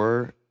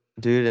before,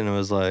 dude, and it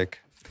was like,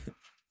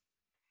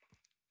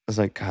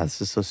 God,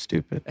 this is so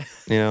stupid,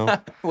 you know?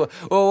 Well,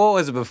 what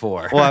was it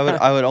before? Well,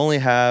 I would only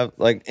have,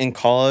 like, in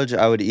college,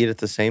 I would eat at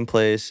the same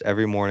place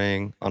every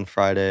morning on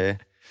Friday.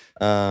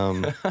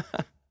 I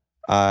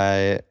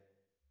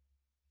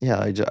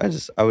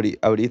would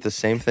eat the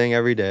same thing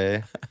every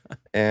day,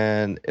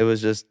 and it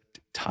was just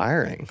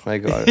tiring.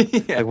 Like,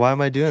 like, why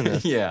am I doing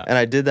this? Yeah. And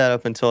I did that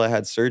up until I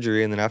had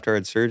surgery, and then after I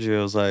had surgery,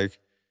 I was like,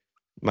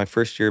 my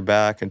first year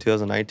back in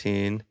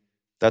 2019,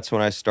 that's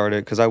when I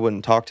started, because I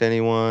wouldn't talk to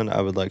anyone.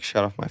 I would, like,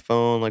 shut off my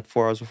phone like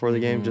 4 hours before the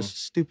game,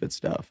 just stupid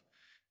stuff.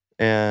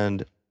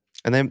 And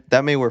then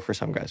that may work for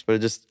some guys, but it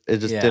just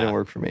didn't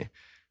work for me.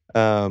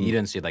 You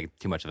didn't see like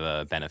too much of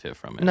a benefit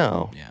from it.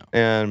 No. Yeah.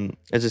 And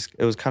it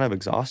was kind of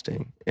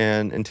exhausting.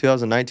 And in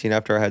 2019,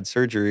 after I had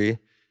surgery,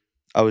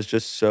 I was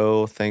just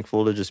so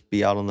thankful to just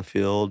be out on the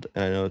field.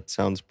 And I know it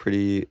sounds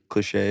pretty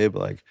cliche,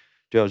 but, like,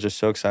 dude, I was just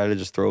so excited to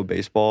just throw a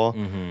baseball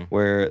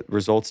where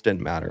results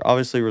didn't matter.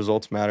 Obviously,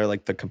 results matter,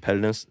 like the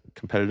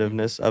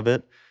competitiveness of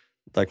it.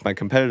 Like, my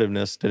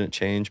competitiveness didn't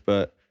change,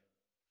 but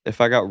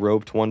if I got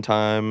roped one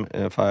time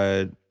and if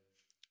I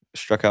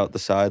struck out the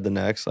side the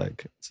next,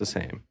 like, it's the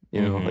same.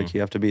 You know, like,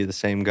 you have to be the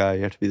same guy.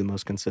 You have to be the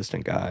most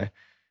consistent guy.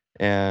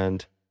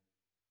 And,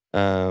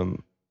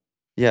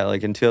 yeah,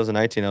 like, in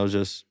 2019, I was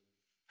just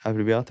happy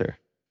to be out there.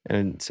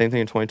 And same thing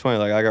in 2020.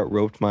 Like, I got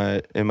roped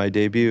in my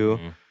debut,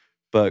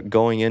 but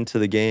going into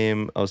the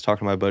game, I was talking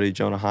to my buddy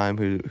Jonah Heim,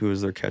 who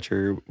was their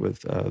catcher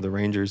with the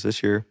Rangers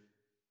this year.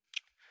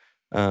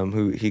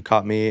 Who he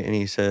caught me and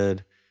he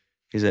said,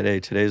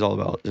 hey, today's all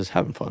about just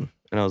having fun.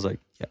 And I was like,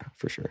 yeah,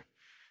 for sure.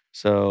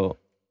 So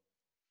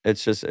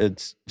it's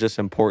just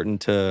important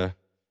to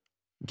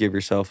give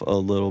yourself a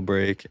little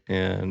break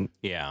and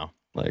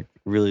like,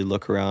 really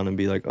look around and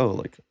be like, oh,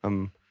 like,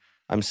 I'm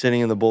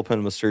sitting in the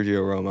bullpen with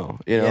Sergio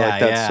Romo. You know, like,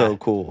 that's so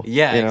cool.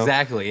 Yeah, you know?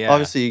 exactly. Yeah.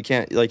 Obviously, you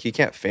can't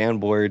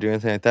fanboy or do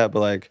anything like that, but,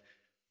 like,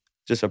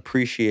 just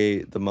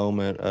appreciate the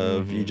moment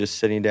of you just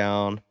sitting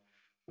down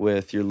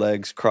with your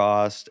legs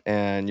crossed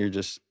and you're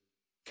just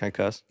Can I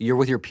cuss? You're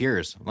with your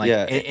peers. Like,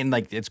 Yeah. and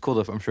like, it's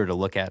cool to, I'm sure, to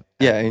look at.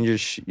 Yeah, and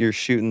you're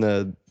shooting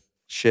the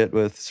shit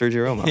with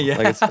Sergio Romo. Yeah.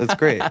 Like it's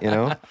great, you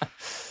know?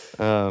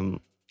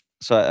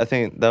 So I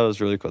think that was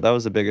really cool. That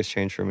was the biggest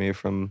change for me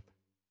from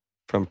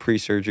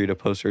pre-surgery to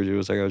post-surgery.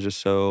 Was like I was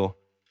just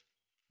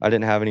I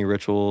didn't have any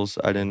rituals.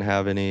 I didn't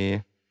have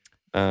any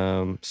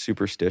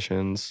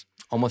superstitions.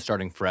 Almost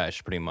starting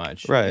fresh, pretty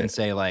much. Right. And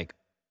say, like,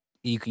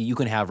 you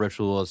can have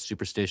rituals,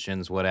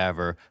 superstitions,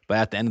 whatever. But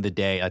at the end of the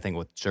day, I think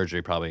what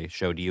surgery probably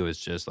showed you is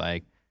just,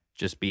 like,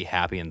 just be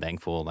happy and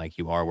thankful, like,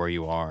 you are where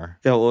you are.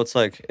 Yeah, well,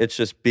 it's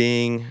just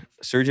being...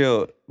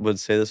 Sergio would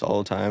say this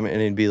all the time,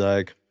 and he'd be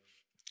like...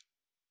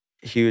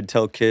 He would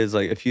tell kids,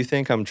 like, if you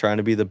think I'm trying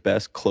to be the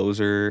best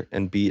closer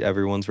and beat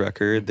everyone's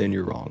record, then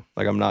you're wrong.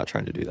 Like, I'm not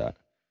trying to do that.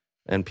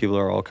 And people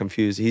are all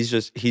confused.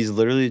 He's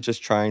literally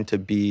just trying to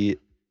be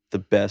the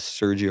best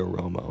Sergio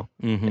Romo.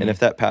 And if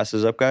that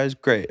passes up, guys,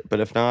 great. But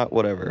if not,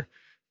 whatever.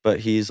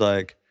 But he's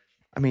like,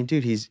 I mean,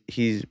 dude,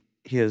 he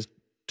has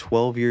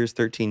 12 years,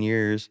 13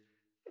 years,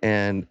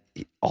 and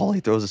all he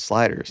throws is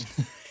sliders.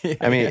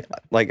 I mean,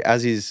 like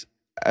as he's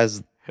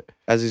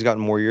gotten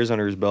more years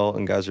under his belt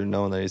and guys are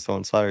knowing that he's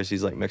throwing sliders,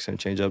 he's like mixing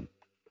changeup,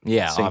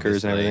 sinkers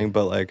obviously. and everything.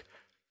 But like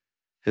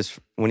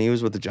when he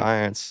was with the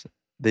Giants,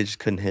 they just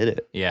couldn't hit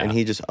it. Yeah. And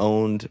he just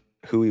owned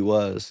who he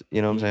was,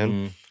 you know what I'm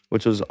saying?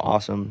 Which was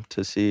awesome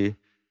to see.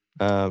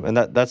 And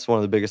that's one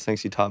of the biggest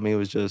things he taught me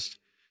was just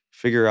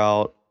figure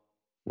out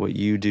what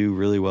you do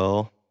really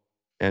well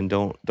and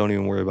don't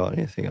even worry about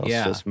anything else.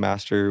 Yeah. Just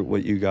master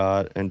what you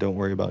got and don't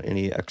worry about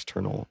any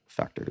external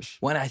factors.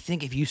 When I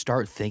think if you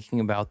start thinking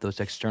about those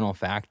external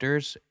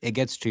factors, it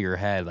gets to your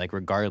head, like,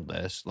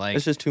 regardless. Like,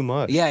 It's just too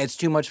much. yeah, it's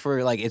too much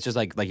for, like, it's just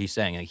like he's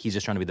saying, like, he's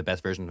just trying to be the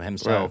best version of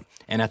himself.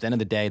 Right. And at the end of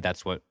the day,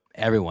 that's what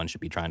everyone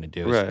should be trying to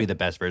do, is Right. be the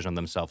best version of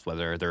themselves,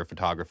 whether they're a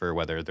photographer,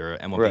 whether they're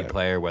an MLB Right.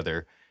 player,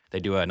 whether they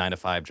do a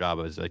 9-to-5 job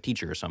as a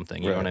teacher or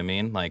something. You know Right. what I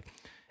mean? Like,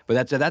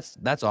 but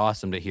that's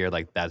awesome to hear.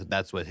 Like,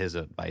 that's what his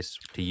advice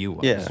to you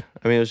was. Yeah.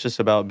 I mean, it was just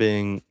about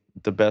being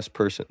the best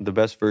person, the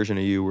best version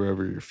of you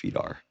wherever your feet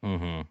are.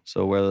 Mm-hmm.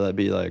 So whether that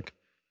be like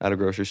at a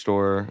grocery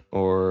store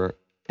or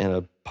in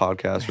a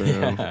podcast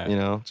room, Yeah. you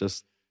know,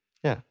 just,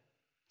 yeah.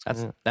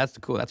 That's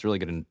cool. That's really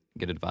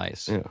good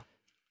advice. Yeah.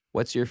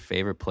 What's your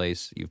favorite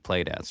place you've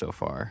played at so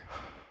far?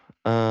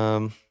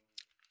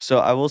 So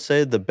I will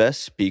say the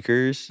best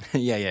speakers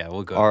yeah,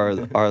 we'll go. are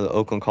the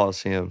Oakland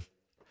Coliseum.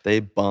 They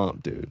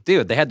bump, dude.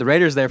 Dude, they had the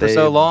Raiders there for They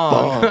so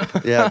long.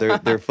 bump. Yeah,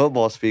 they're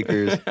football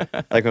speakers.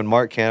 Like when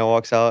Mark Canna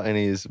walks out and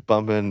he's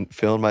bumping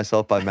 "Feeling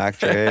Myself" by Mac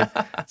Dre,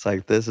 it's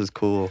like, this is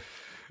cool.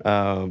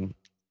 But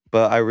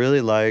I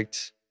really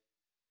liked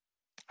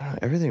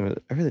everything.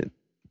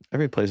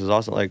 Every place was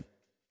awesome. Like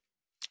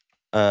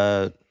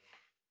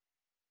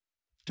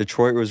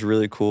Detroit was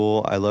really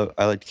cool. I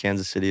liked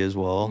Kansas City as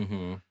well.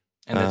 Mm-hmm.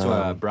 And that's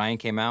when Brian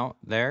came out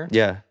there.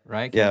 Yeah,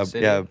 right. yeah, Kansas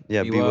City?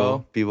 yeah.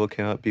 Bebo. Bebo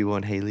came out. Bebo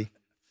and Haley,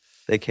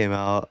 they came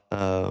out.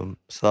 So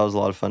that was a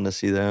lot of fun to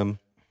see them.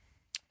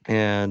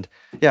 And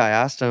yeah, I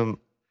asked him.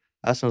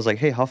 I was like,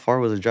 "Hey, how far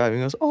was the drive?" He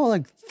goes, "Oh,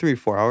 like 3 or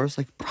 4 hours."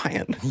 Like,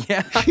 Brian,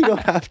 Yeah. you don't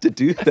have to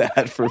do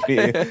that for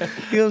me.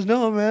 He goes,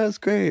 "No, man, it's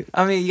great."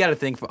 I mean, you got to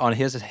think on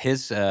his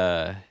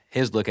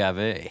look of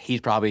it.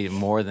 He's probably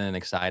more than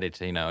excited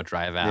to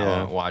drive out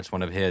Yeah. and watch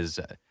one of his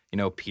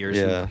peers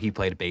Yeah. who he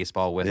played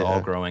baseball with Yeah.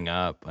 all growing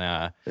up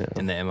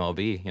in the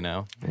MLB.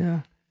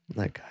 Yeah,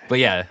 that guy. But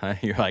yeah,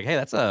 you're like, hey,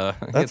 that's a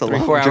That's a 3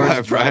 long 4 hours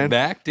drive, drive Brian.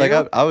 back, dude.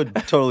 Like I would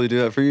totally do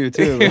that for you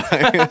too.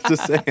 Like,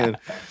 just saying.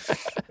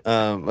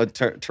 But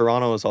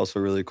Toronto was also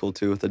really cool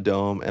too with the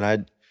dome, and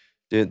I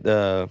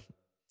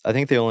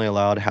think they only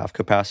allowed half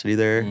capacity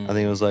there. I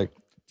think it was like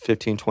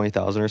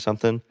 15,000-20,000 or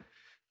something.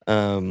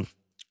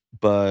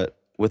 But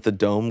with the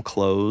dome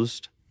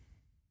closed,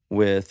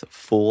 with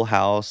full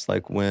house,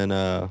 like when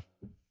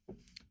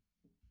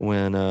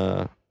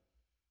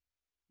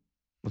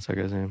what's that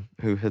guy's name?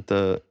 Who hit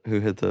the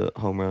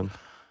home run?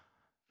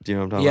 Do you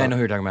know what I'm talking Yeah, about? I know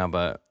who you're talking about,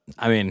 but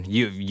I mean,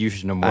 you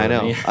should know more. I know,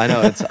 than me. I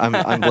know.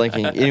 I'm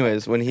blanking.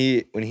 Anyways, when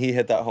he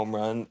hit that home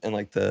run and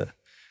like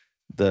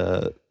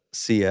the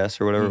CS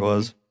or whatever it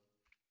was,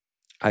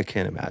 I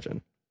can't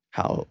imagine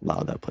how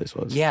loud that place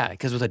was. Yeah,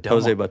 because with a dome,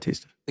 Jose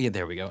Bautista. yeah,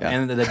 there we go. Yeah.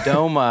 And the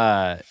dome,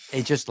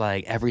 it's just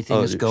like everything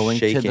is dude, going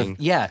to shaking.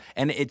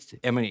 and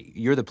I mean,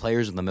 you're the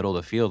players in the middle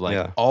of the field, like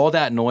Yeah. all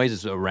that noise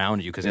is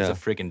around you because it's Yeah. a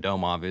freaking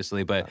dome,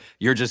 obviously, but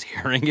you're just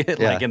hearing it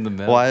Yeah. like in the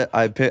middle. Well,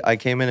 I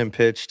came in and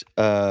pitched.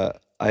 I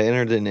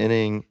entered an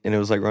inning and it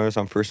was like runners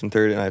on first and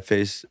third, and I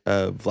faced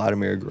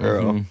Vladimir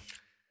Guerrero Mhm.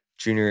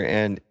 Jr.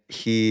 and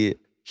he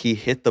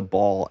hit the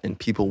ball and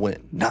people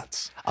went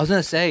nuts. I was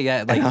gonna say,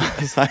 yeah, like And I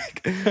was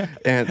like,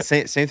 and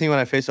same thing when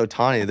I faced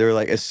Ohtani. They were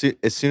like, as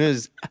soon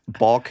as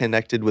ball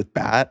connected with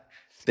bat,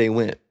 they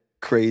went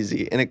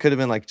crazy, and it could have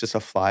been like just a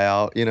fly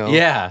out, you know.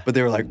 Yeah. But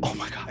they were like, oh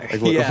my god,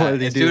 like, what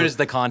did he as do? soon as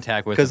the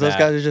contact with Because the those bat.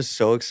 guys are just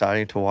so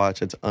exciting to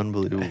watch. It's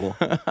unbelievable.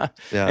 Yeah,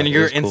 and it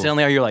you're was cool.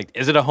 instantly, you're like,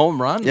 is it a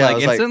home run? Yeah,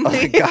 like I was instantly.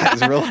 like, oh,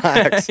 guys,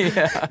 relax.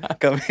 Yeah.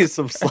 Cut me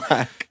some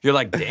slack. You're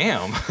like,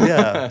 damn.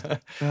 Yeah.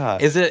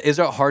 God. Is it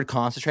hard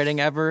concentrating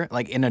ever,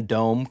 like in a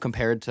dome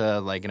compared to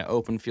like an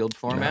open field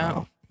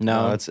format?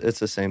 No, it's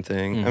the same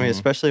thing. I mean, Mhm.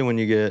 especially when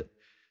you get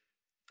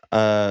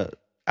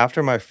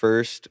after my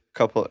first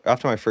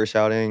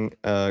outing,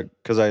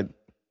 because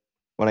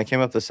when I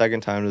came up the second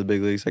time to the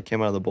big leagues, I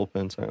came out of the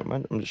bullpen. So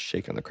I'm just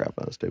shaking the crap out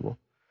of this table.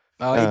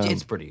 Oh,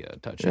 it's pretty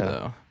touchy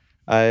though.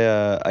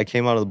 I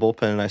came out of the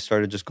bullpen and I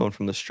started just going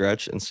from the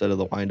stretch instead of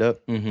the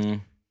windup. Mm-hmm.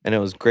 And it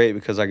was great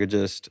because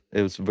it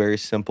was very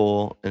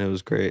simple and it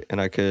was great. And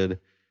I could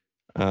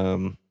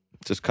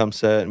just come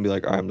set and be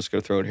like, all right, I'm just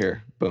going to throw it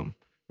here. Boom.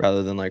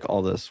 Rather than like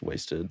all this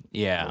wasted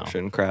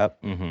motion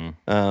crap.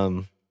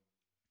 Mm-hmm.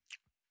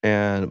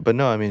 But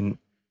no, I mean,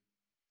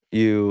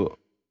 you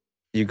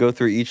go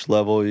through each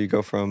level. You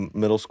go from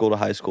middle school to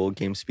high school.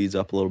 Game speeds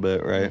up a little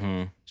bit, right?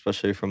 Mm-hmm.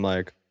 Especially from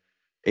like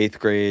 8th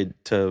grade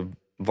to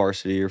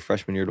varsity or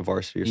freshman year to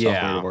varsity or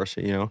sophomore year to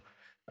varsity, you know?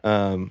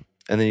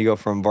 And then you go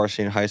from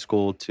varsity in high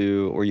school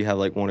to where you have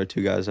like 1 or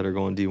 2 guys that are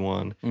going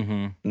D1.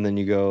 Mm-hmm. And then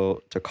you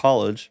go to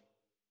college.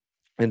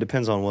 It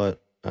depends on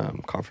what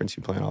conference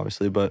you play in,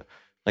 obviously. But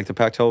like the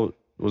Pac-12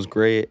 was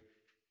great.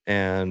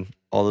 And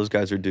all those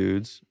guys are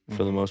dudes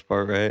for the most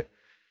part, right?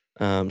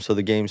 So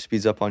the game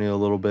speeds up on you a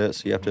little bit.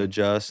 So you have to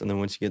adjust. And then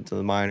once you get to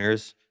the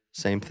minors,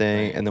 same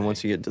thing. And then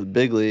once you get to the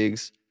big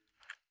leagues,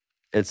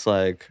 it's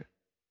like,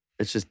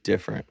 it's just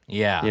different.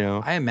 Yeah. You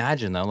know? I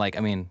imagine though, like,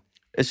 I mean,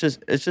 it's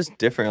just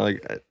different.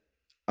 Like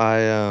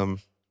I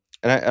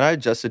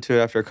adjusted to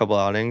it after a couple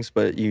outings,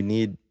 but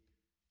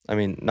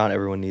not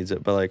everyone needs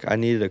it, but like I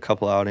needed a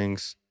couple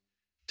outings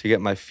to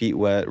get my feet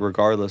wet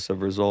regardless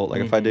of result.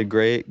 Like if I did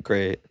great.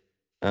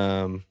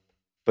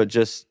 But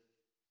just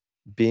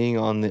being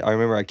I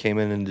remember I came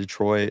in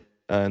Detroit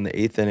in the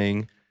 8th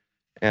inning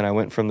and I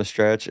went from the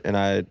stretch and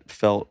I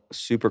felt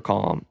super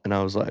calm and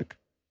I was like,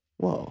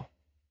 whoa,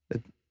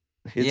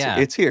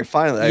 it's here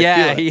finally.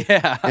 I feel it.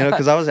 Yeah. You know,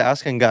 because I was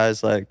asking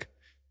guys like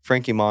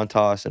Frankie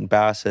Montas and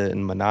Bassett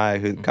and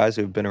Manai, guys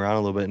who've been around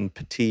a little bit, and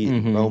Petit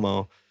and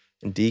Romo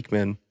and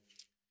Diekman.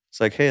 It's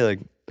like, hey, like,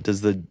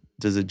 does the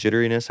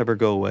jitteriness ever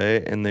go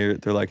away? And they're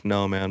like,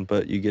 no, man,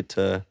 but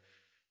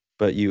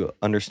you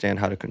understand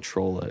how to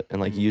control it and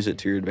like use it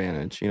to your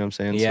advantage. You know what I'm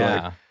saying? Yeah.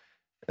 So, like,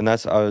 and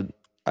that's I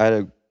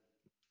had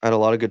a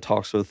lot of good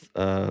talks with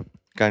a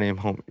guy named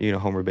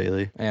Homer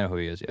Bailey. I know who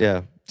he is.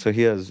 Yeah. So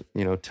he has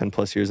 10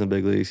 plus years in the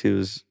big leagues. He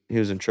was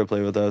in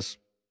AAA with us.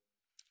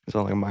 It's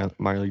not like a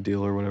minor league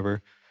deal or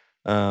whatever.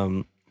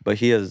 But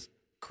he has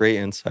great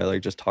insight,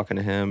 like just talking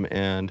to him.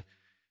 And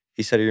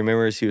he said he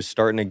remembers he was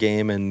starting a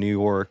game in New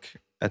York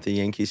at the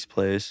Yankees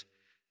place.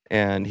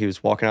 And he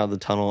was walking out of the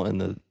tunnel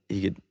and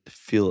he could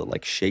feel it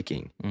like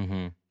shaking.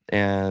 Mm-hmm.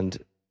 And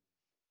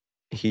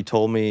he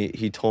told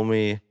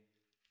me,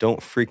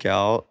 don't freak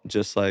out.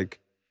 Just like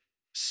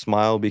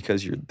smile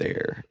because you're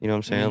there. You know what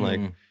I'm saying?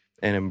 Like,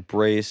 and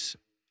embrace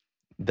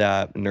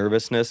that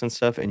nervousness and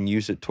stuff and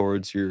use it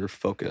towards your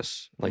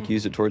focus. Like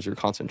use it towards your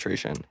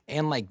concentration.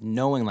 And like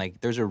knowing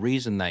like there's a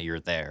reason that you're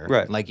there.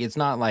 Right. Like it's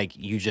not like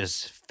you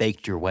just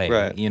faked your way.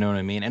 Right. You know what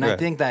I mean? And I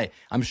think that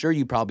I'm sure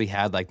you probably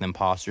had like the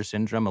imposter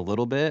syndrome a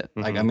little bit.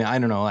 Like, I mean, I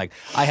don't know, like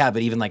I have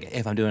it even like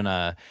if I'm doing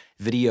a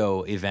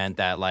video event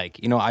that like,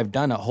 I've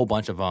done a whole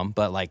bunch of them,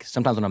 but like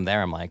sometimes when I'm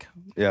there, I'm like,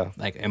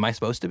 like, am I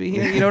supposed to be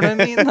here? You know what I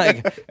mean?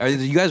 Like, are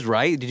you guys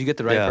right? Did you get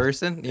the right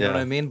person? You know what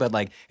I mean? But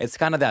like, it's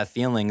kind of that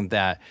feeling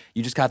that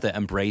you just have to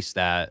embrace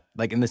that.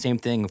 Like, and the same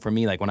thing for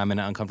me, like when I'm in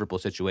an uncomfortable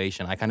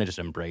situation, I kind of just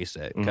embrace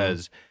it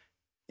because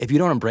if you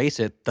don't embrace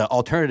it, the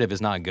alternative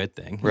is not a good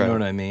thing. You know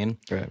what I mean?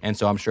 Right. And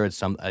so I'm sure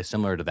it's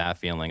similar to that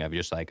feeling of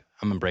just like,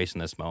 I'm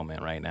embracing this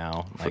moment right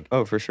now. Like,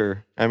 for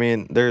sure. I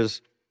mean,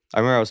 I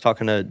remember I was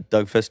talking to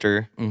Doug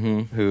Pfister,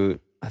 who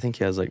I think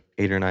he has like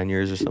 8 or 9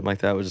 years or something like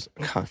that, which is,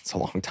 God, it's a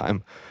long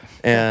time.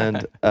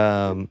 And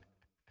and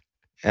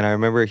I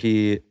remember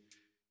he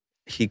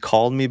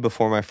called me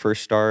before my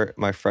first start,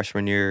 my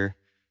freshman year.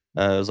 It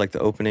was like the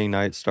opening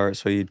night start,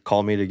 so he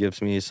called me to give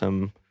me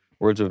some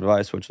words of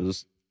advice, which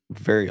was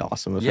very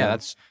awesome of him.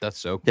 That's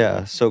so cool.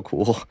 Yeah, so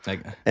cool.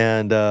 Like,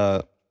 and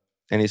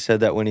he said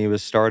that when he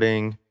was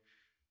starting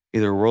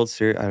either a World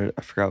Series,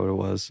 I forgot what it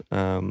was,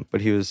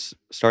 but he was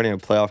starting a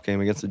playoff game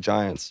against the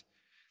Giants,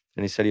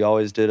 and he said he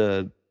always did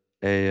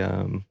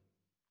a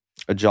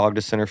jog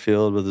to center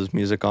field with his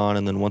music on,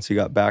 and then once he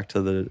got back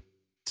to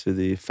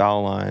the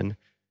foul line,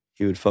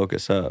 he would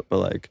focus up. But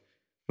like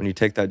when you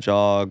take that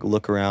jog,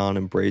 look around,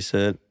 embrace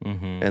it,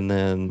 and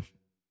then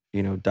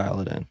dial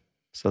it in.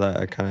 So that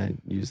I kind of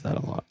use that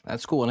a lot.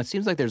 That's cool. And it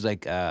seems like there's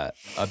like a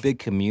big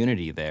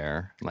community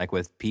there, like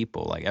with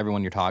people, like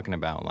everyone you're talking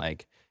about,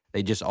 like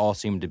they just all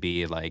seem to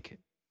be like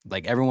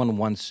everyone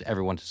wants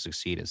everyone to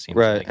succeed, it seems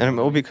right. like.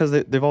 And because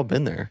they've all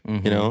been there,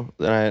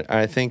 and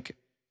I think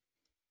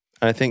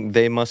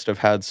they must have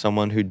had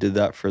someone who did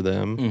that for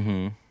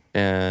them.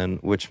 and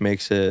which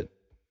makes it,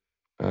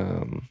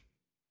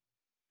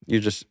 you're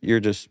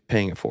just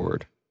paying it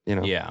forward, you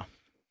know. Yeah.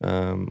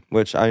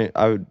 Which I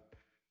would.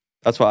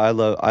 That's why I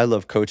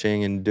love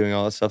coaching and doing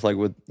all that stuff like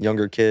with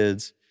younger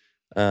kids,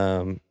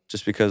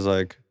 just because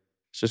like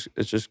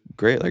it's just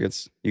great. Like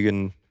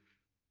you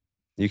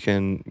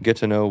can get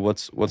to know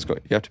what's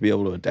going. You have to be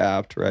able to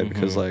adapt, right?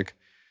 Because like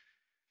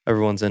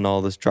everyone's in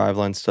all this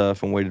driveline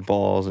stuff and weighted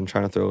balls and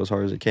trying to throw as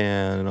hard as it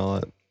can and all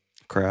that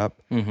crap.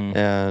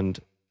 And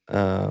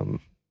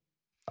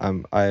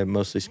I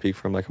mostly speak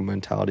from like a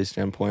mentality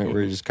standpoint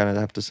where you just kind of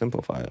have to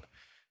simplify it.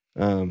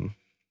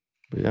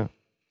 But yeah.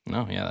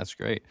 No, yeah, that's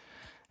great.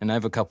 And I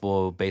have a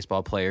couple of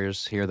baseball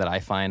players here that I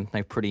find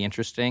like pretty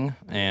interesting,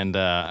 and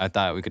I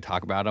thought we could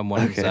talk about them.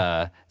 One is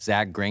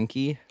Zach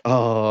Greinke.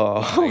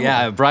 Oh,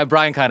 yeah.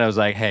 Brian kind of was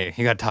like, "Hey,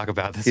 you got to talk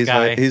about this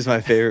guy." He's my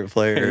favorite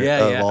player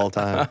of all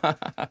time.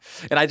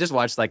 And I just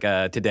watched like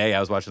today. I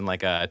was watching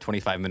like a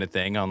 25-minute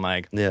thing on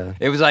like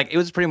it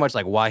was pretty much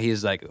like why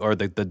he's like, or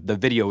the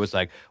video was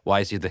like why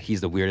is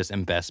he's the weirdest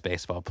and best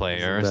baseball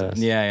player. Best.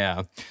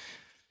 Yeah.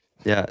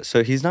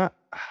 So he's not.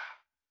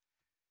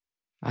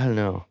 I don't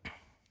know.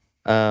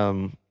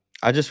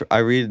 I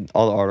read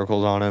all the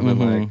articles on him and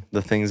like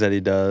the things that he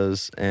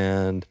does,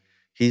 and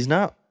he's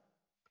not.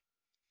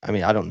 I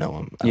mean, I don't know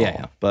him at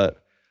all,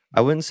 but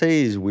I wouldn't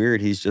say he's weird.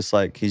 He's just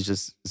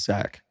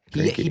Zach.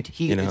 Greinke,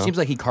 you know? It seems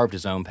like he carved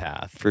his own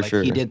path. For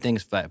sure. He did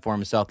things for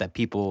himself that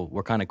people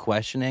were kind of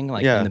questioning,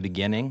 like in the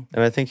beginning.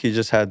 And I think he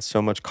just had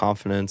so much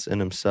confidence in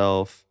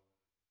himself,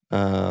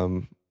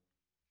 that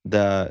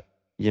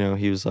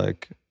he was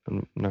like,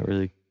 I'm not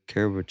really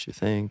care what you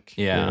think.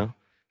 Yeah.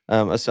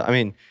 So, I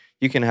mean,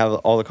 you can have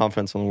all the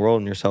confidence in the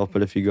world in yourself,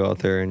 but if you go out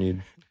there and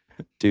you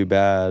do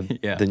bad,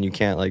 then you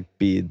can't like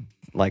be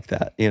like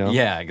that, Yeah,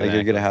 exactly. Like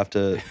you're gonna have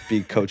to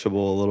be coachable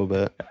a little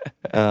bit.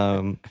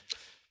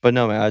 But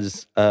no, man, I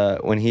just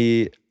when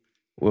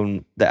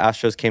the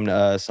Astros came to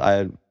us, I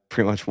had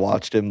pretty much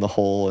watched him the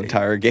whole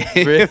entire game.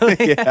 Really?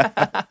 Yeah.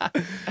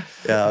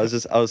 I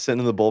was sitting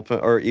in the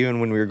bullpen, or even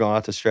when we were going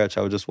out to stretch,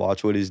 I would just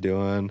watch what he's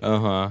doing.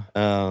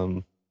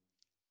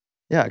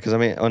 Yeah, because I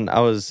mean,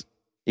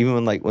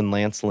 when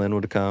Lance Lynn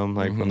would come,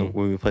 like when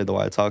we played the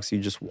White Sox, you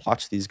just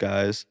watch these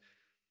guys,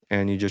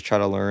 and you just try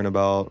to learn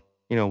about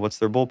what's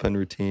their bullpen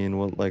routine,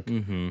 what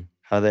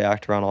how they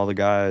act around all the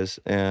guys,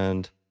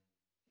 and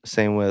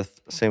same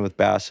with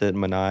Bassett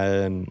and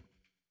Manaea and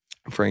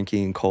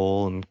Frankie and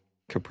Cole and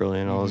Caprilli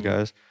and all those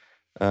guys.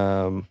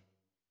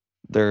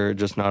 They're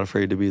just not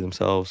afraid to be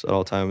themselves at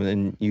all time,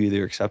 and you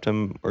either accept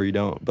them or you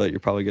don't, but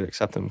you're probably gonna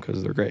accept them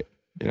because they're great.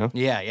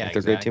 Yeah, like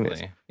they're great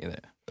teammates.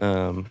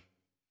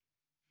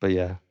 But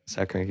yeah,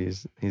 Zach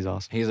Greinke, he's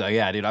awesome. He's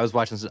dude. I was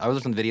watching the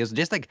videos,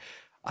 just like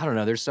I don't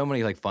know. There's so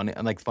many like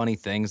funny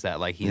things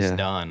that like he's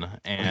done,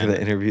 and the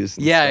interviews.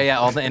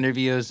 All the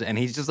interviews, and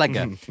he's just like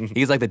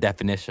he's like the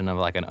definition of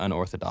like an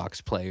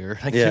unorthodox player.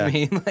 Like I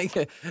mean, like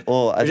I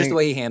think the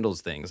way he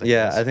handles things.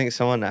 I think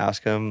someone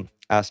asked him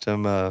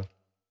a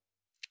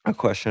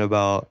question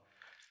about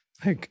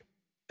like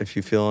if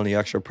you feel any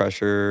extra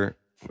pressure.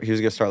 He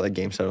was gonna start like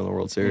Game 7 of the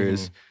World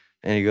Series.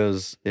 And he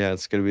goes, "Yeah,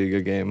 it's gonna be a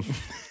good game."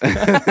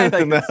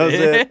 And that was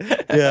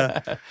it. Yeah,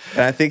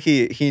 and I think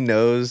he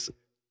knows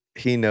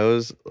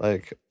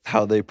like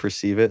how they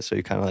perceive it, so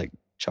he kind of like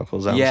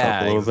chuckles at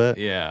himself a little bit.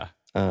 Yeah.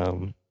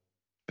 But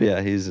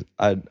yeah,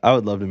 I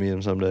would love to meet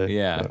him someday.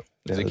 Yeah.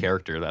 But, He's a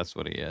character. That's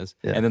what he is.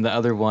 Yeah. And then the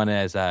other one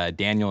is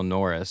Daniel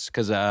Norris.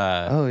 Because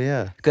I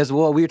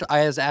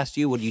just asked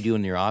you, what do you do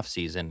in your off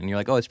season? And you're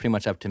like, oh, it's pretty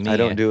much up to me. I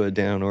don't do what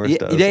Daniel Norris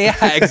does.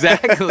 Yeah,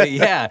 exactly.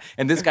 Yeah.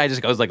 And this guy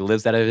just goes like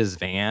lives out of his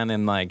van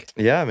and like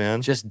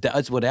man, just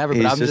does whatever.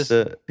 He's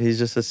but he's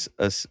just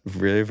a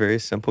very, very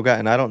simple guy,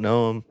 and I don't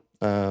know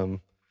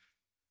him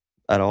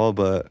at all,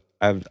 but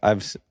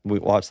we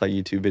watched like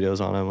YouTube videos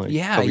on him like a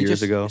couple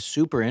years ago.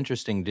 Super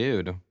interesting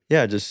dude.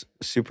 Yeah, just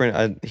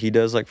super. He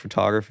does like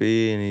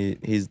photography, and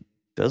he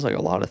does like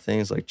a lot of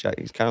things. Like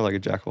he's kind of like a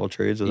jack of all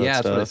trades with that stuff.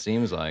 Yeah, that's what it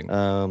seems like.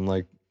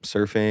 Like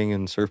surfing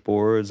and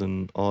surfboards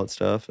and all that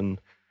stuff.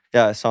 And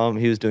yeah, I saw him.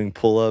 He was doing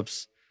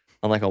pull-ups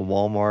on like a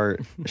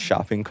Walmart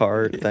shopping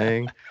cart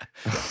thing.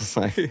 I was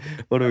like,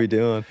 "What are we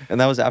doing?" And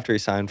that was after he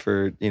signed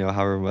for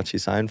however much he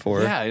signed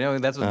for. Yeah, I know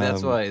that's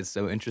why it's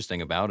so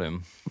interesting about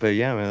him. But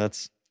yeah,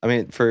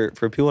 man, for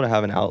people to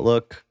have an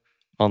outlook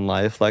on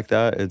life like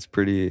that, it's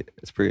pretty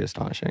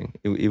astonishing,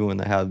 even when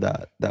they have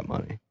that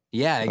money.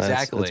 Yeah,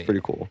 exactly. That's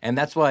pretty cool. And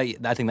that's why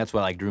I think that's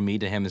what like drew me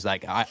to him is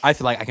like I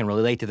feel like I can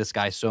relate to this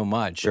guy so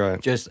much.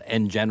 Right. Just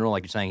in general,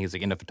 like you're saying, he's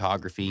like into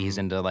photography, he's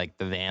into like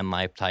the van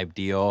life type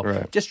deal.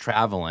 Right. Just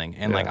traveling.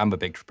 And like I'm a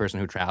big person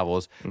who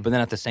travels. But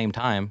then at the same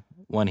time,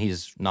 when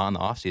he's not in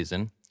the off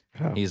season,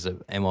 he's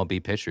an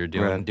MLB pitcher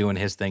doing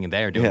his thing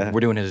there.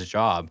 We're doing his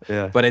job.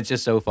 Yeah. But it's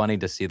just so funny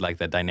to see like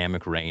the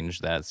dynamic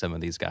range that some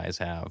of these guys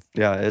have.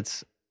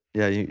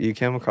 Yeah, you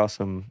came across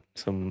some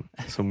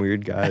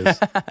weird guys,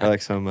 or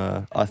like some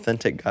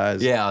authentic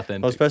guys. Yeah,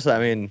 authentic. Well, especially, I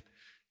mean,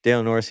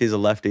 Daniel Norris, he's a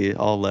lefty.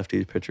 All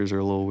lefty pitchers are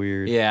a little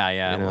weird.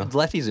 Yeah. Well,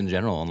 lefties in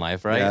general in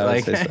life, right? Yeah, I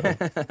would say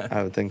so.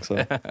 I would think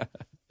so.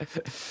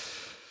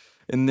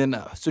 And then,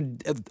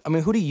 I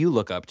mean, who do you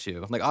look up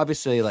to? Like,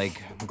 obviously,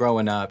 like,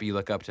 growing up, you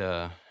look up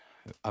to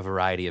a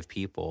variety of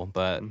people.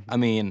 But, I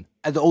mean,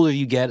 as the older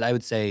you get, I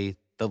would say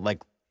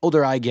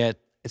older I get,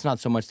 it's not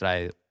so much that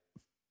I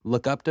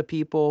look up to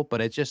people,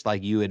 but it's just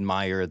like you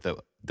admire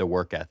the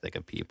work ethic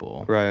of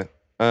people. Right.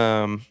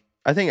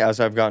 I think as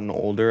I've gotten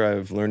older,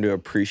 I've learned to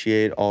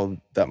appreciate all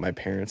that my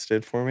parents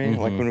did for me,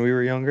 like when we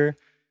were younger,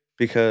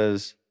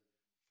 because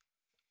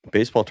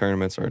baseball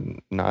tournaments are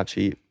not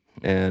cheap,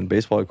 and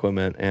baseball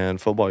equipment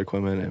and football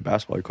equipment and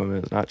basketball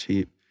equipment is not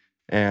cheap.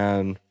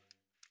 And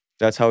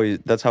that's how we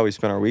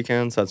spent our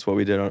weekends. That's what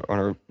we did on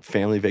our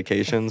family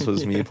vacations,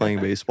 was me playing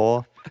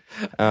baseball.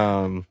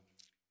 And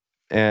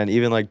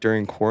even like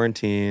during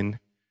quarantine,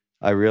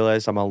 I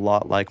realized I'm a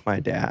lot like my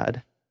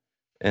dad,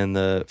 and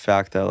the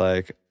fact that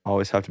like I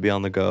always have to be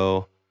on the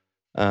go.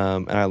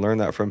 And I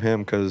learned that from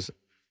him, because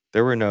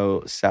there were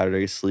no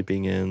Saturday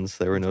sleeping ins.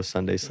 There were no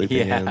Sunday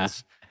sleeping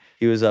ins.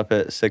 He was up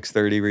at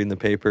 6:30 reading the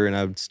paper, and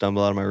I would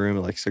stumble out of my room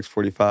at like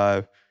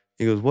 6:45.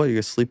 He goes, "What, you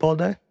gonna sleep all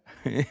day?"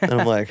 And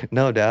I'm like,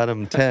 "No, Dad,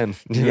 I'm 10.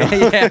 You know?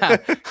 Yeah,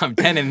 I'm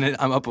 10 and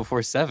I'm up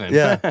before 7.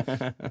 Yeah.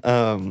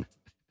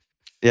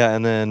 Yeah,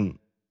 and then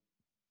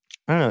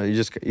I don't know,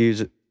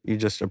 you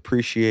just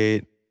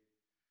appreciate,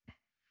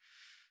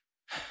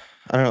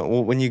 I don't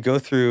know, when you go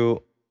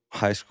through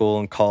high school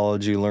and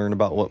college, you learn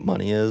about what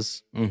money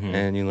is,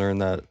 and you learn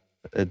that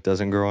it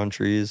doesn't grow on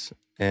trees,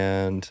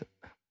 and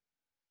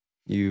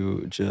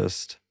you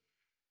just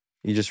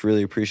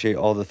really appreciate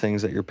all the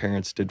things that your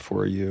parents did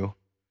for you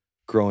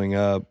growing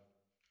up.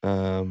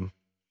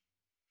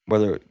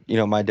 Whether,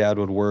 my dad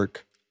would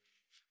work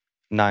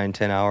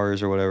 9-10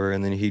 hours or whatever,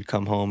 and then he'd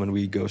come home and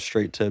we'd go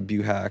straight to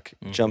Buhack,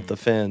 jump the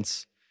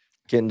fence,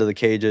 get into the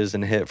cages,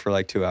 and hit for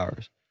like 2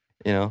 hours,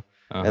 and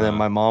then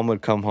my mom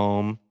would come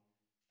home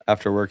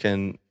after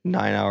working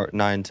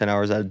 9-10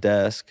 hours at a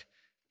desk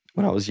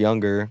when I was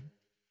younger,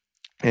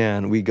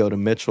 and we'd go to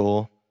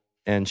Mitchell,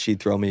 and she'd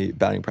throw me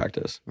batting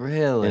practice.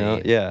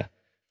 Really? Yeah.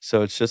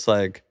 So it's just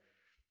like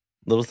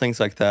little things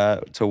like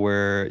that, to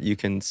where you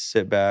can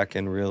sit back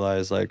and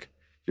realize like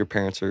your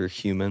parents are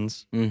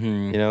humans.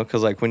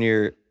 Because like when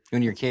you're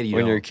a kid,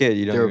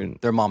 you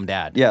don't. They're mom,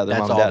 dad. Yeah,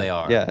 that's mom, all dad. they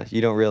are. Yeah,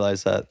 you don't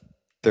realize that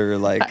they're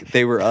like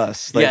they were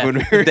us. Like when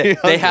we were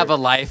they have a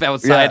life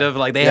outside of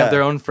like they have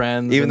their own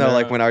friends. Even though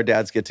like when our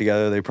dads get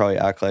together, they probably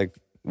act like.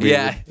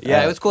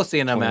 It was cool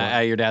seeing them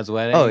at your dad's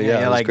wedding. Oh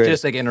yeah, like great.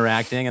 Just like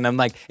interacting, and I'm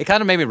like, it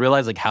kind of made me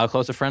realize like how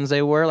close of friends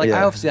they were. Like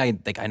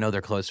I know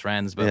they're close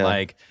friends, but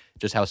like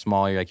just how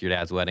small your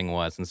dad's wedding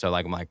was, and so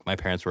like my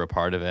parents were a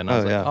part of it, and I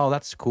was like, oh,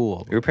 that's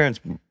cool. Your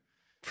parents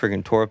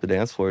friggin' tore up the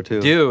dance floor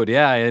too, dude.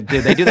 Yeah,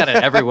 they do that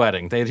at every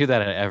wedding. They do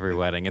that at every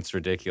wedding. It's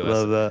ridiculous.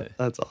 Love that.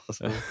 That's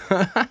awesome.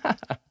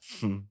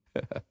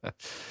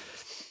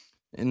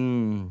 Let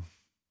me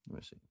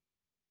see.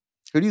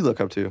 Who do you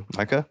look up to,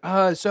 Micah?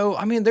 So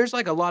I mean, there's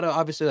like a lot of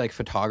obviously like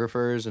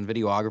photographers and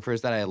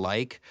videographers that I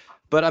like,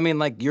 but I mean,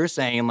 like you're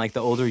saying, like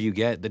the older you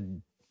get,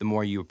 the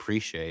more you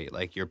appreciate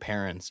like your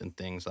parents and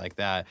things like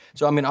that.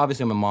 So I mean,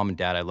 obviously my mom and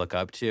dad I look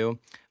up to,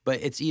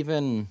 but it's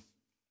even,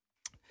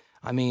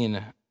 I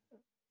mean,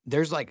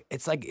 there's like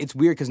it's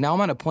weird because now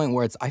I'm at a point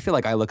where I feel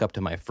like I look up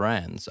to my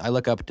friends. I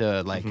look up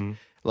to like.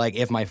 Like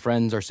if my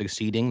friends are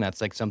succeeding, that's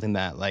like something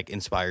that like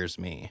inspires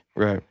me.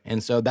 Right.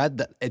 And so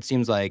that it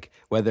seems like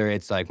whether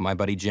it's like my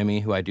buddy Jimmy,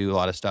 who I do a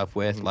lot of stuff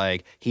with,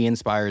 like he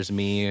inspires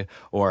me,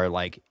 or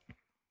like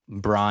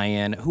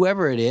Brian,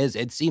 whoever it is,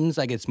 it seems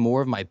like it's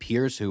more of my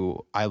peers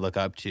who I look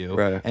up to.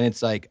 Right. And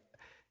it's like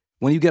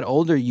when you get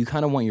older, you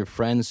kind of want your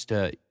friends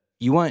to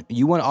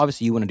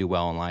obviously you want to do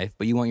well in life,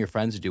 but you want your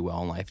friends to do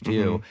well in life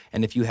too.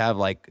 And if you have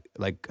like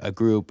a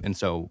group, and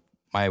so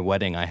my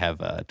wedding, I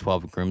have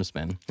 12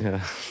 groomsmen.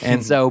 Yeah.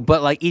 And so,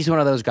 but like each one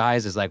of those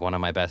guys is like one of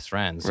my best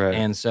friends. Right.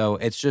 And so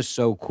it's just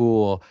so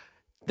cool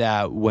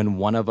that when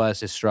one of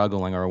us is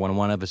struggling or when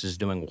one of us is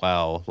doing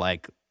well,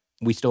 like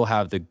we still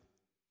have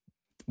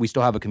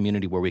a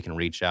community where we can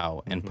reach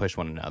out and push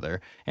one another.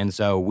 And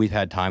so we've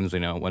had times,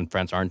 when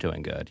friends aren't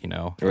doing good,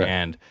 right.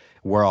 and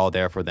we're all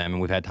there for them.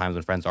 And we've had times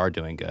when friends are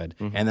doing good.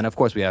 And then of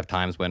course we have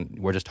times when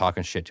we're just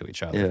talking shit to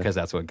each other because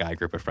that's what a guy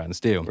group of friends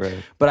do.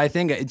 Right. But I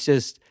think it's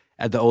just,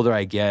 the older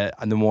I get,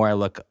 and the more I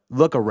look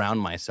around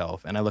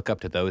myself, and I look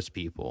up to those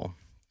people.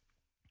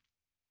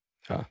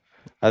 Yeah,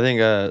 I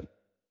think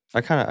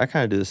I kind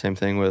of do the same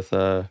thing with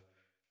like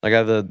I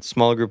have a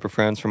small group of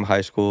friends from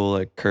high school,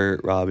 like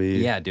Kurt,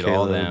 Robbie, Caleb,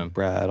 all of them,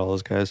 Brad, all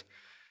those guys,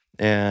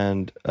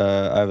 and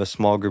I have a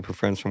small group of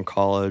friends from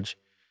college.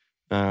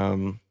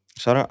 So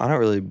I don't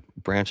really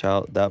branch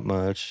out that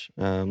much.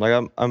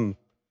 Like I'm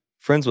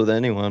friends with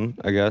anyone,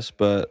 I guess,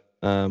 but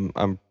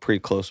I'm pretty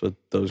close with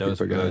those group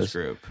of guys.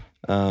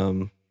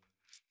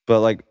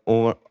 But like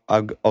I'll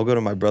go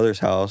to my brother's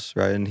house,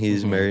 right? And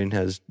he's married and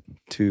has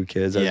 2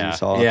 kids, as you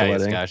saw at the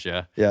wedding.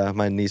 Gotcha. Yeah,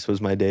 my niece was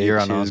my date. You're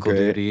on she was uncle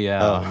great. duty,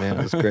 yeah. Oh man,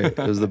 it was great. It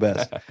was the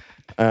best.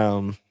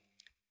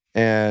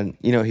 And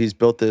he's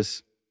built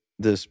this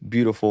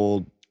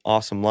beautiful,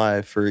 awesome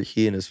life for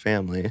he and his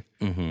family.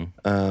 And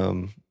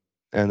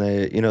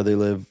they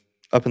live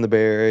up in the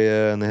Bay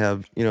Area, and they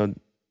have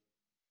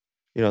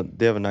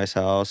they have a nice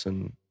house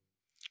and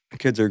the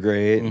kids are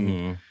great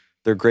and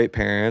they're great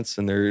parents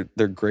and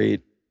they're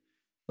great.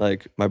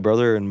 Like my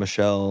brother and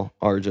Michelle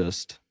are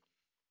just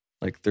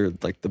like they're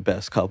like the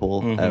best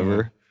couple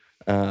ever.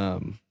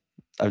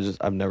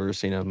 I've never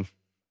seen them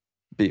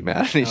be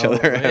mad at each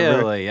other ever.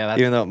 Really? Yeah.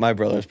 Even though my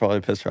brother's probably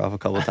pissed her off a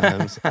couple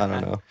times. I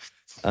don't know.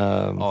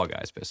 All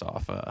guys piss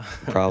off.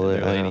 Probably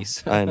their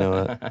ladies. I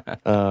know it.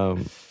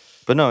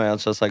 But no, man,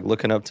 it's just like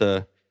looking up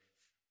to,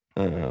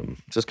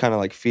 just kind of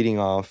like feeding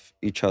off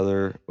each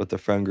other with the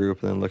friend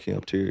group, and then looking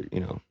up to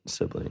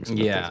siblings and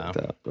things like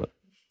that. But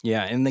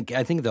yeah, and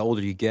I think the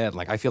older you get,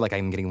 like I feel like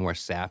I'm getting more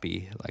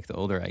sappy. Like the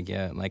older I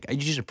get, like I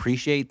just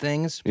appreciate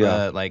things,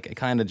 but like I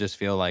kind of just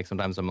feel like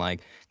sometimes I'm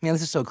like, man,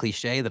 this is so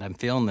cliche that I'm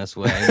feeling this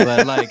way,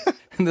 but like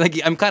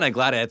I'm kind of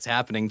glad it's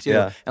happening too.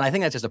 Yeah. And I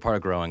think that's just a part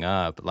of growing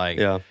up, like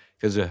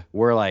because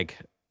we're like,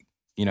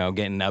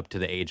 getting up to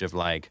the age of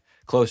like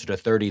closer to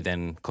 30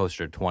 than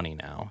closer to 20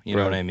 now. You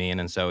know what I mean?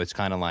 And so it's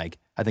kind of like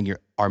I think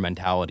our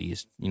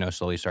mentalities,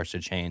 slowly starts to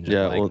change.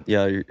 Yeah, like,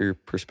 your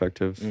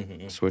perspective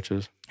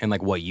switches. And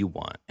like what you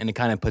want. And it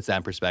kind of puts that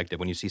in perspective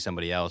when you see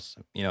somebody else,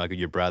 like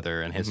your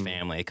brother and his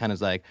family. It kind of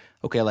is like,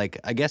 okay, like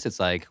I guess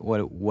it's like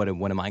what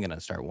am I gonna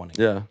start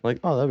wanting? Yeah, like,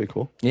 oh, that'd be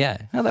cool. Yeah,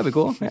 oh, that'd be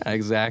cool. Yeah,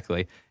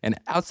 exactly. And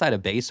outside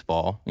of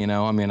baseball,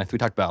 I mean, we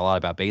talked about a lot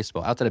about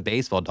baseball. Outside of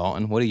baseball,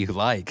 Daulton, what do you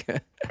like?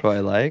 What do I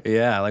like?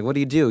 Yeah, like what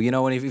do you do?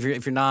 When if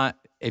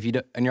you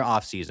do in your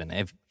off season,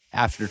 if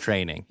after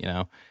training,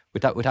 we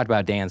talked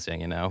about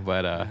dancing, but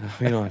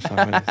we don't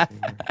talk about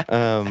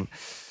this.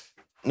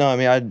 No, I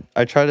mean,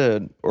 I try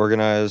to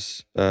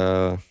organize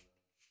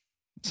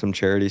some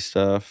charity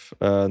stuff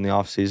in the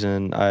off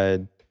season.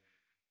 I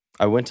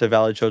went to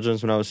Valley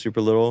Children's when I was super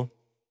little,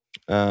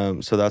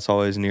 so that's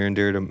always near and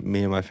dear to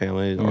me and my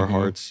family, our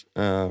hearts.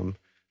 And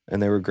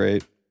they were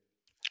great.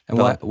 And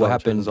what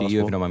happened to you, if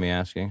you don't mind me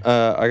asking?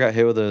 I got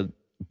hit with a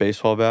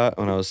baseball bat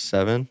when I was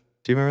 7.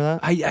 Do you remember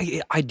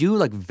that? I do,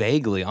 like,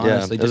 vaguely,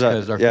 honestly, just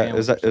because our family it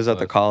was at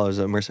the college,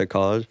 at Merced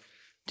College.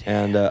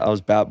 Damn. And I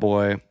was bat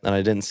boy, and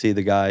I didn't see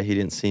the guy. He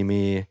didn't see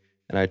me,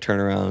 and I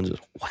turned around and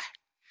just whack,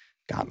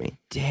 got me.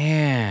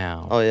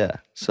 Damn. Oh yeah.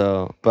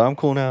 So, but I'm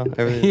cool now.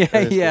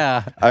 Everything's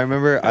yeah. Cool. I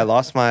remember I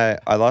lost my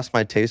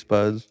taste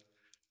buds,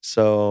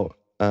 so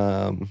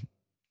the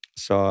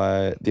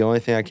only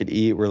thing I could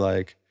eat were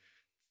like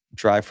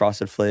dry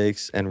Frosted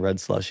Flakes and red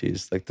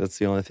slushies. Like that's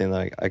the only thing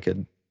that I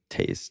could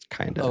taste,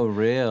 kind of. Oh,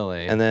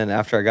 really? And then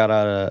after I got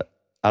out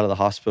of the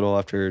hospital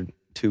after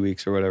 2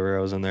 weeks or whatever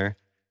I was in there,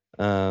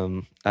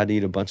 I had to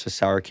eat a bunch of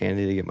sour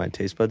candy to get my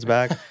taste buds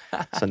back.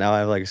 So now I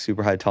have like a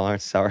super high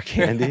tolerance to sour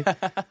candy.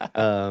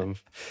 You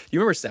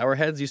remember Sour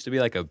Heads used to be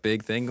like a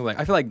big thing? Like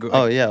I feel like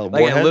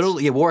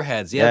Warheads?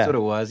 Warheads. Yeah, that's what it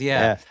was.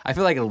 Yeah. I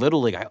feel like a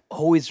Little League, I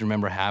always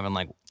remember having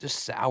like just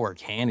sour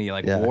candy,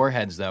 like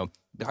Warheads though.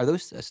 Are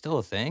those still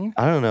a thing?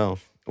 I don't know.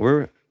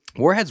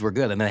 Warheads were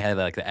good, and then they had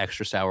like the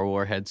extra sour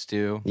Warheads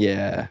too.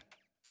 Yeah.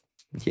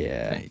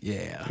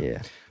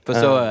 But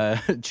so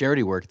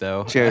charity work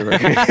though. Charity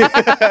work.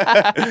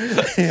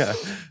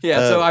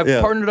 Yeah. So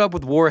I've partnered up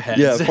with Warheads.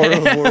 Yeah,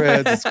 partnered with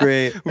Warheads. It's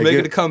great. We're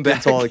making a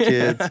comeback to all the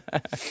kids.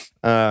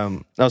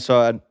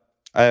 So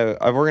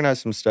I've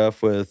organized some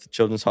stuff with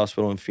Children's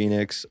Hospital in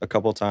Phoenix a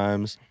couple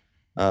times.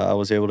 I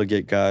was able to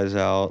get guys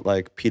out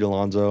like Pete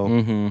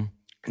Alonso,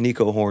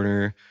 Nico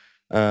Horner,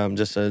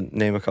 just to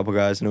name a couple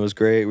guys, and it was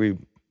great. We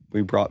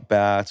brought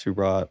bats, we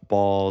brought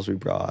balls, we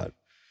brought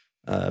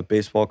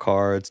baseball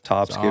cards.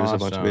 Topps gave us a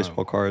bunch of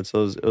baseball cards.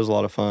 So it was a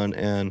lot of fun.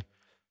 And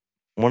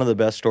one of the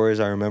best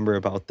stories I remember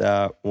about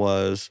that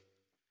was,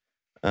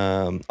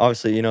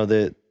 obviously,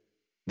 the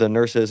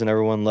nurses and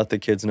everyone let the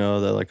kids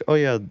know that like, oh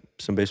yeah,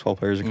 some baseball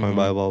players are coming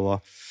by, blah, blah.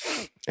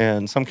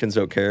 And some kids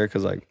don't care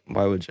because like,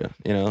 why would you?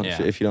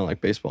 If you don't like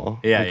baseball,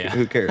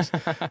 who cares?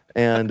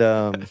 And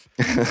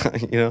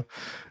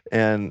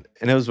and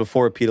it was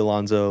before Pete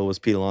Alonso was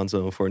Pete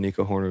Alonso, before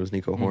Nico Horner was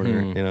Nico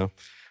Horner.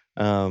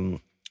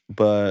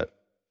 But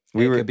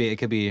it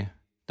could be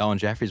Daulton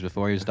Jefferies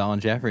before he was Daulton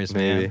Jefferies,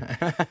 man.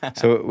 Maybe.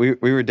 So we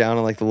were down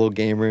in like the little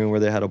game room where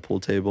they had a pool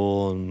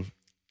table and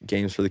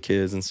games for the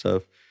kids and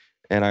stuff.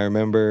 And I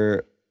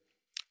remember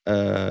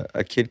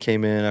a kid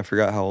came in, I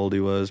forgot how old he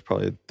was,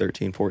 probably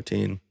 13,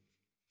 14.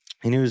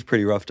 And he was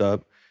pretty roughed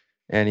up.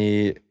 And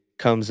he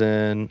comes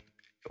in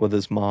with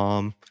his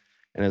mom,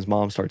 and his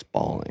mom starts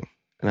bawling.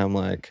 And I'm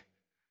like,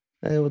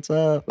 hey, what's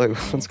up? Like,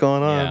 what's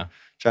going on? Yeah.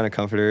 Trying to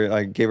comfort her.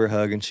 I gave her a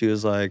hug, and she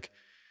was like,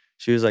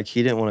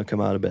 he didn't want to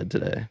come out of bed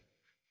today.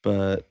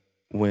 But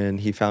when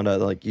he found out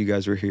like you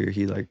guys were here,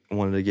 he like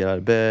wanted to get out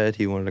of bed.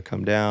 He wanted to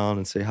come down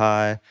and say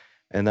hi.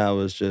 And that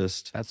was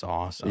just, that's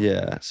awesome.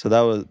 Yeah. So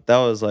that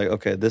was like,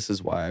 okay, this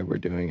is why we're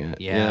doing it.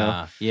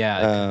 Yeah.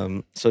 Yeah.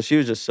 So she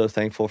was just so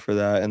thankful for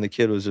that. And the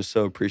kid was just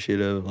so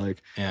appreciative.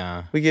 Like,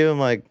 we gave him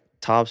like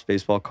Topps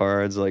baseball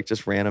cards, like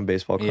just random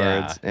baseball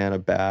cards and a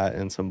bat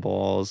and some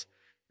balls.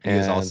 And he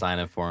was all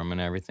signing up for him and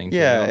everything.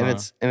 Yeah. Too,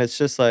 and it's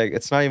just like,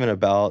 it's not even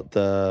about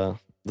the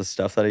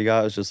stuff that he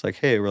got. It's just like,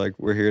 hey,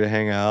 we're here to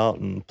hang out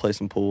and play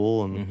some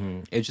pool.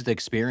 And it's just the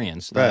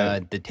experience,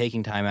 the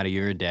taking time out of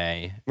your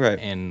day. Right.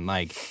 And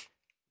like,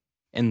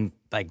 And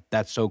like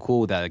that's so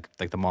cool that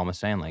like the mom was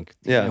saying like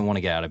he Yeah. didn't want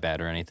to get out of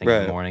bed or anything in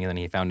Right. the morning, and then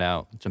he found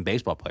out some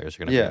baseball players are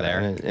gonna Yeah, be there.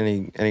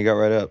 and he got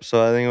right up.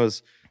 So I think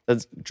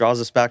that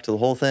draws us back to the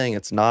whole thing.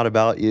 It's not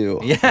about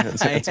you. Yeah,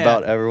 it's yeah.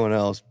 about everyone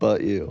else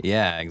but you.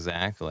 Yeah,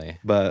 exactly.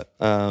 But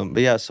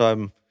yeah, so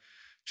I'm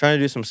trying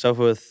to do some stuff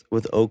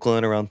with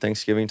Oakland around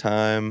Thanksgiving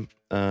time,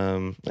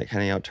 like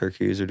handing out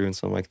turkeys or doing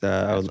something like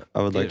that.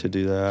 I would like to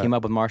do that. Team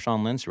up with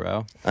Marshawn Lynch,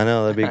 bro. I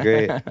know, that'd be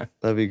great.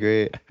 That'd be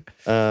great.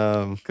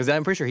 Because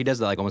I'm pretty sure he does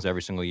that like almost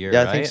every single year.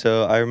 Yeah, right? I think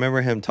so. I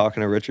remember him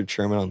talking to Richard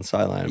Sherman on the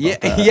sideline about Yeah,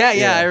 that.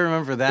 yeah, I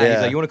remember that. He's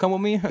Yeah. like, "You want to come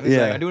with me?" He's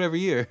Yeah. like, I do it every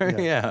year.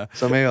 Yeah.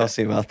 So maybe I'll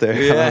see him out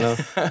there. Yeah.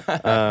 I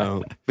don't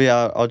know. But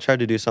yeah, I'll try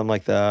to do something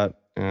like that.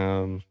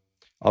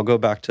 I'll go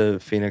back to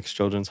Phoenix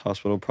Children's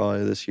Hospital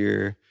probably this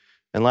year.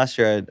 And last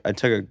year I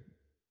took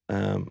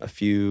a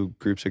few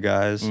groups of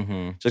guys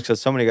Mm-hmm. just because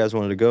so many guys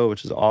wanted to go,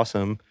 which is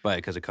awesome. But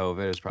because of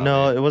COVID, it was probably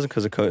No, it wasn't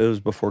because of COVID. It was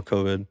before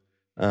COVID.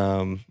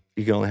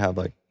 You could only have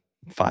like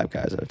 5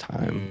 guys at a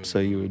time. So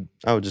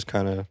I would just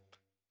kind of,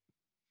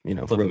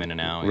 flip them in and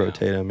out,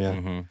 rotate them. Yeah.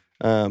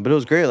 Mm-hmm. But it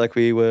was great. Like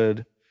we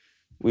would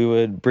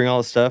bring all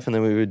the stuff, and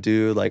then we would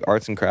do like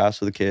arts and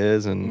crafts with the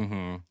kids and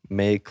Mm-hmm.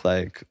 make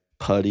like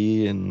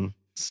putty and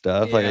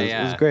stuff. Like it was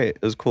Yeah. great.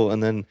 It was cool.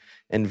 And then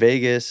in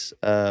Vegas,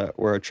 where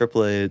our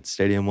AAA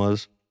stadium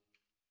was,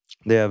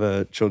 they have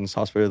a children's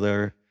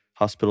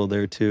hospital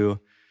there too.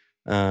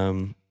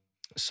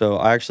 So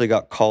I actually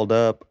got called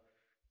up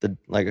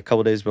like a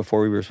couple days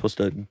before we were supposed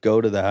to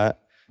go to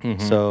that.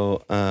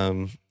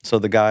 Mm-hmm. So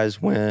the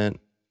guys went,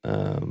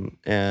 and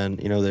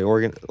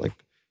they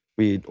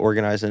we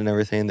organized it and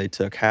everything. They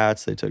took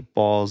hats, they took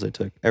balls, they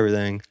took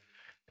everything,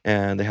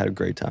 and they had a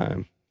great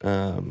time.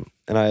 And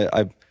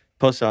I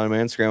posted on my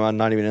Instagram. I'm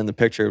not even in the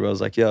picture, but I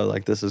was like, "Yo,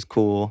 like this is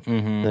cool."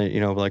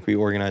 Mm-hmm. Like we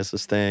organized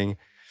this thing,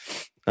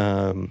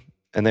 and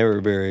they were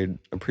very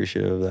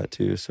appreciative of that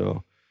too.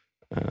 So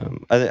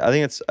I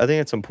think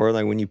it's important,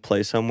 like when you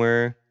play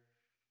somewhere,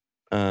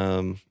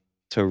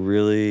 to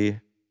really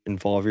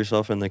involve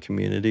yourself in the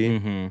community,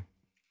 Mm-hmm.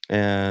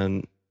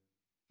 and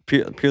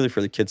purely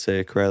for the kids'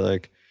 sake, right?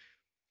 Like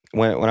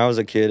when I was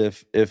a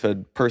kid, if a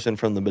person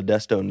from the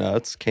Modesto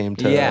Nuts came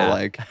to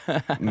like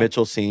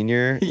Mitchell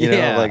Senior,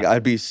 Yeah. like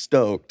I'd be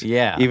stoked.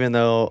 Yeah. Even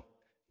though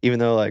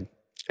like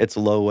it's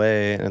low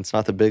way and it's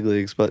not the big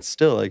leagues, but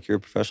still like you're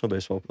a professional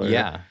baseball player.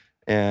 Yeah.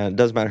 And it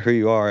doesn't matter who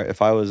you are.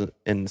 If I was a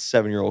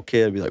 7-year-old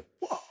kid, I'd be like,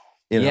 whoa.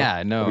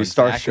 Yeah, no, I'd be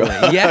exactly.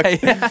 starstruck.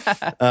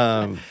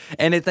 Yeah.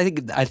 And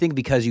I think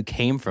because you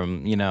came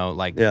from,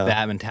 like Yeah.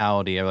 that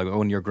mentality of like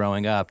when you're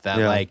growing up, that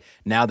Yeah. like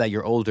now that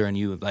you're older and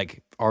you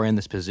like are in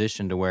this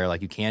position to where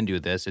like you can do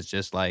this, it's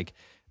just like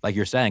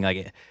you're saying,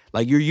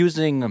 like you're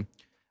using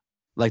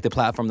like the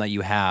platform that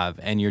you have,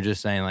 and you're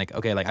just saying like,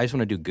 okay, like I just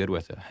want to do good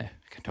with it. Hey,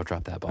 don't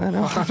drop that ball. I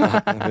know.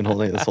 I've been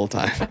holding it this whole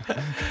time.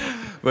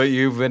 But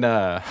you've been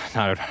I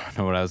don't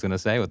know what I was gonna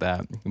say with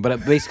that,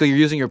 but basically you're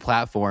using your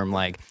platform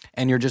like,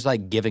 and you're just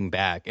like giving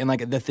back, and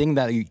like the thing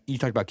that you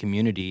talked about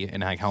community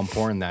and like how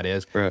important that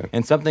is, Right.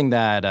 and something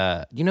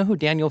that you know who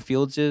Daniel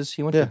Fields is?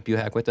 He went to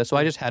Buhack with us, so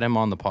I just had him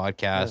on the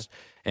podcast,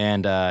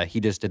 and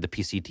he just did the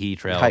PCT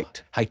trail,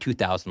 hiked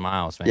 2,000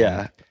 miles, man.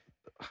 Yeah.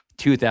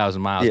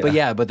 2,000 miles.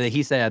 Yeah. But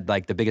he said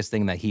like the biggest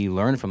thing that he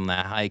learned from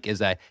that hike is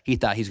that he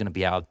thought he's going to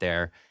be out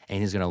there and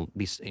he's going to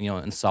be,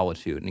 in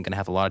solitude and going to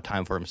have a lot of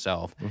time for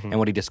himself. And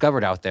what he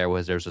discovered out there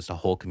was there's just a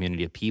whole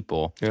community of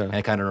people. Yeah. And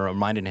it kind of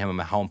reminded him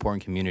of how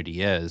important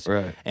community is.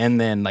 Right.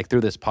 And then like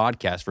through this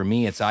podcast, for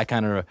me, I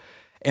kind of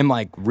am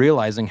like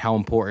realizing how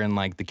important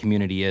like the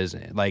community is,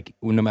 like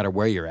no matter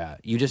where you're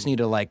at. You just need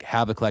to like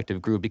have a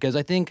collective group, because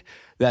I think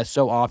that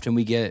so often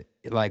we get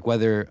like,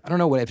 whether, I don't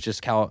know if it's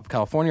just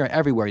California or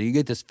everywhere, you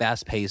get this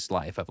fast-paced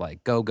life of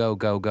like go, go,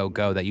 go, go,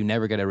 go, that you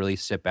never get to really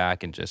sit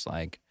back and just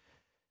like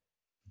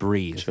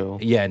breathe. Chill.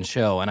 Yeah, and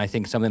chill. And I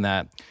think something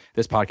that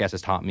this podcast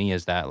has taught me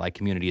is that like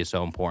community is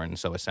so important and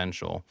so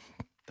essential.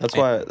 That's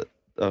why.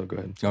 Oh, go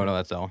ahead. Oh, no,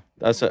 that's all.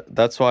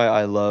 That's why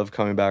I love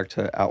coming back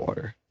to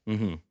Atwater,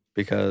 Mm-hmm.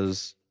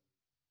 because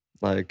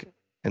like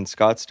in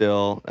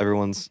Scottsdale,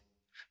 everyone's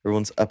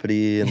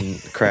uppity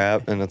and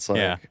crap, and it's like,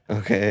 Yeah.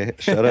 okay,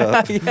 shut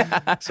up.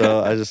 Yeah.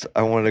 So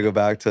I wanted to go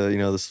back to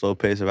the slow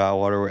pace of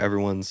Atwater, where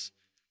everyone's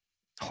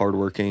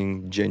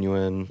hardworking,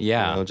 genuine,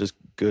 Yeah. just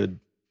good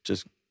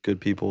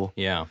people.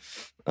 Yeah.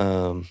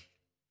 So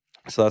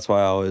that's why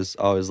I always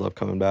love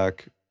coming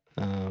back.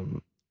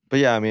 But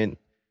yeah, I mean,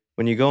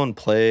 when you go and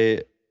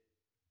play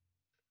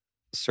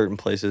certain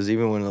places,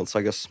 even when it's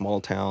like a small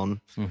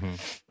town,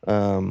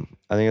 Mm-hmm.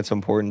 I think it's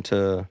important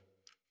to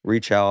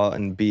reach out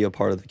and be a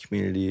part of the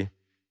community.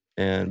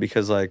 And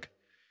because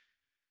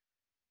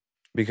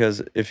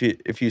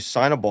if you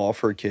sign a ball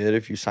for a kid,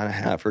 if you sign a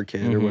hat for a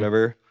kid or Mhm.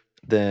 whatever,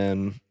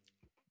 then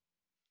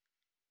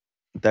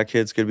that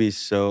kid's gonna be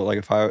so, like,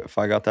 if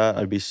I got that,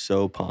 I'd be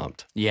so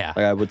pumped. Yeah.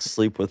 Like I would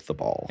sleep with the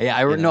ball. Yeah,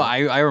 I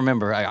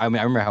remember. I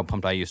remember how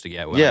pumped I used to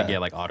get when I Yeah.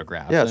 get like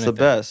autographs. Yeah, it's And the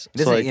best. It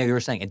So, doesn't, like, you were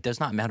saying it does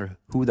not matter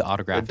who the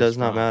autograph is. it does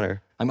not from.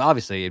 matter. I mean,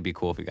 obviously, it'd be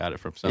cool if we got it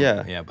from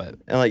someone. Yeah. But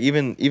And like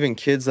even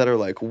kids that are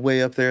like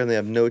way up there and they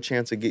have no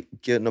chance of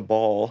getting a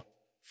ball,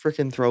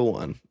 freaking throw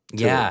one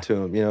to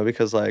him, you know,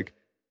 because like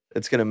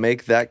it's going to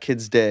make that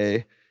kid's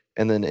day.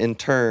 And then in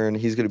turn,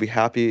 he's going to be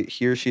happy.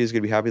 He or she is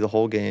going to be happy the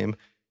whole game.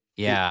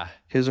 Yeah.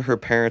 His or her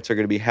parents are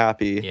going to be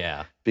happy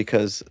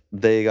because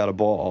they got a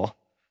ball.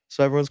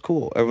 So everyone's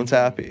cool. Everyone's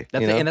happy.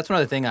 And that's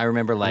another thing I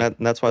remember, like,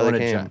 and that's why going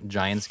they came. to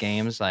Giants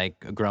games,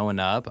 like, growing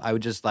up. I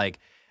would just, like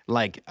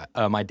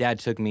my dad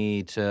took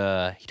me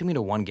to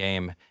one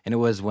game, and it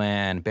was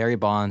when Barry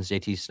Bonds,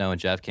 JT Snow, and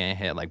Jeff Kent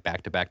hit, like,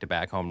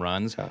 back-to-back home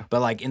runs. Yeah.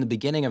 But, like, in the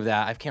beginning of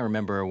that, I can't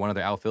remember one of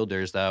their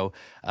outfielders, though,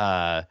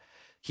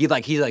 he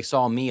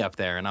saw me up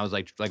there, and I was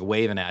like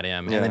waving at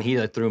him, and then he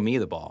like threw me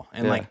the ball,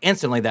 and like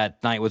instantly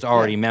that night was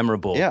already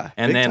memorable. Yeah,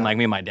 and then like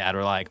me and my dad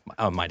were like,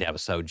 oh, my dad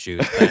was so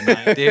juiced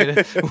that night,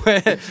 dude.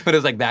 When it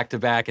was like back to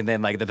back, and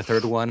then like the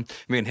third one,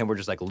 me and him were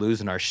just like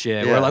losing our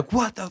shit. We're like,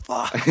 what the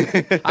fuck?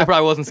 I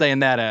probably wasn't saying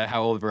that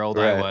how old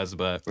I was,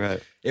 but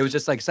it was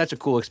just like such a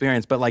cool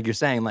experience. But like you're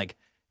saying, like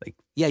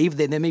yeah,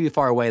 even they may be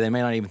far away, they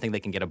may not even think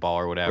they can get a ball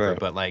or whatever,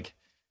 but like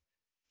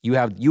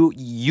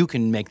you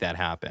can make that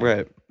happen.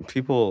 Right,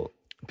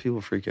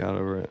 People freak out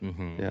over it.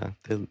 Yeah,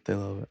 they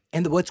love it.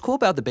 And what's cool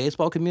about the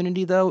baseball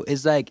community, though,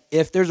 is like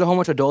if there's a whole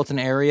bunch of adults in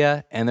the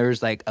area and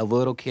there's like a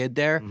little kid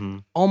there,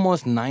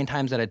 almost 9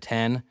 times out of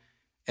 10,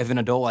 if an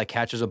adult like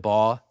catches a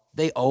ball,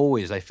 they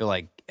always, I feel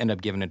like, end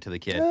up giving it to the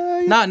kid.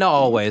 Not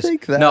always.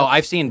 No,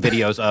 I've seen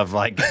videos of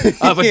like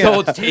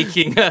adults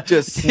taking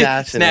just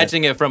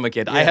snatching it from a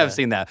kid. I have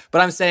seen that,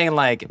 but I'm saying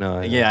like,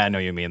 I know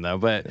you mean though,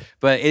 but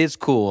it is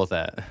cool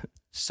that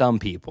some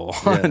people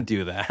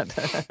do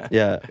that.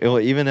 Yeah. Well,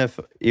 even if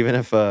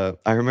I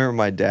remember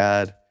my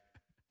dad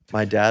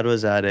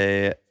was at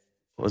a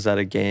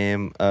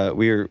game.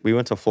 We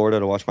went to Florida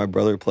to watch my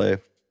brother play,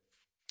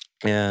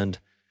 and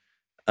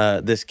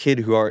this kid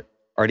who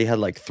already had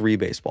like 3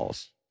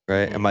 baseballs,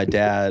 right? And my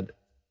dad,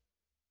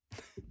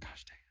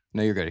 gosh dang.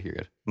 No, you're good. You're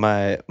good.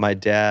 My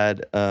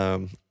dad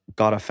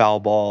got a foul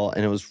ball,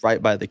 and it was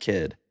right by the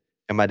kid,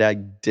 and my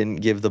dad didn't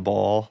give the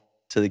ball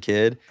to the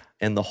kid,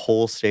 and the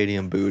whole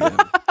stadium booed him.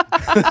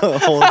 The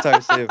whole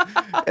entire stadium.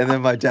 And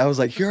then my dad was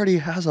like, he already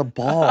has a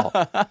ball.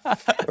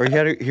 Or he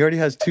already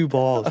has 2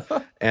 balls.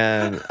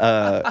 And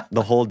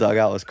the whole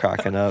dugout was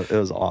cracking up. It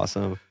was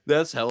awesome.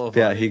 That's hella funny.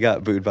 Yeah, he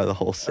got booed by the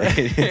whole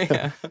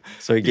stadium.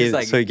 So he gave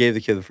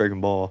the kid the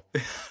freaking ball.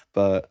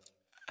 But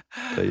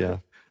yeah.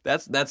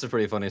 That's a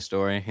pretty funny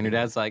story. And your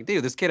dad's like,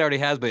 dude, this kid already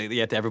has, but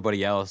yet to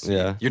everybody else,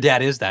 yeah, your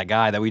dad is that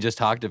guy that we just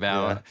talked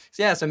about.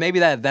 So maybe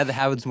that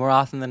happens more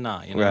often than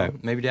not, you know?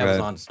 Right. Maybe dad was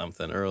on to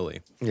something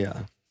early.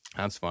 Yeah.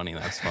 That's funny.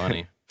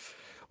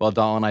 Well,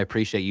 Daulton, I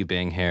appreciate you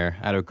being here.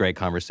 I had a great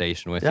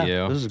conversation with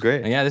you. This is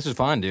great. And this is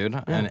fun, dude.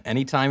 Yeah. And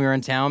anytime you're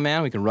in town,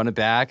 man, we can run it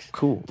back.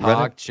 Cool.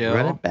 Talk, chill.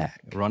 Run it back.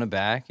 Run it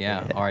back.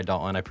 Yeah. All right,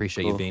 Daulton, I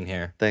appreciate you being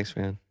here. Thanks,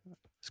 man.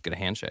 Let's get a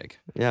handshake.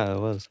 Yeah, it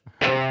was.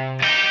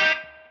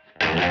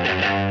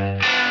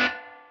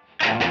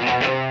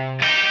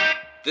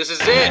 This is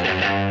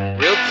it.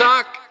 Real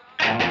talk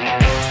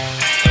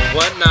and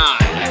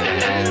whatnot.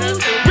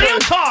 Real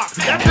talk.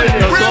 That's what it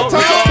is.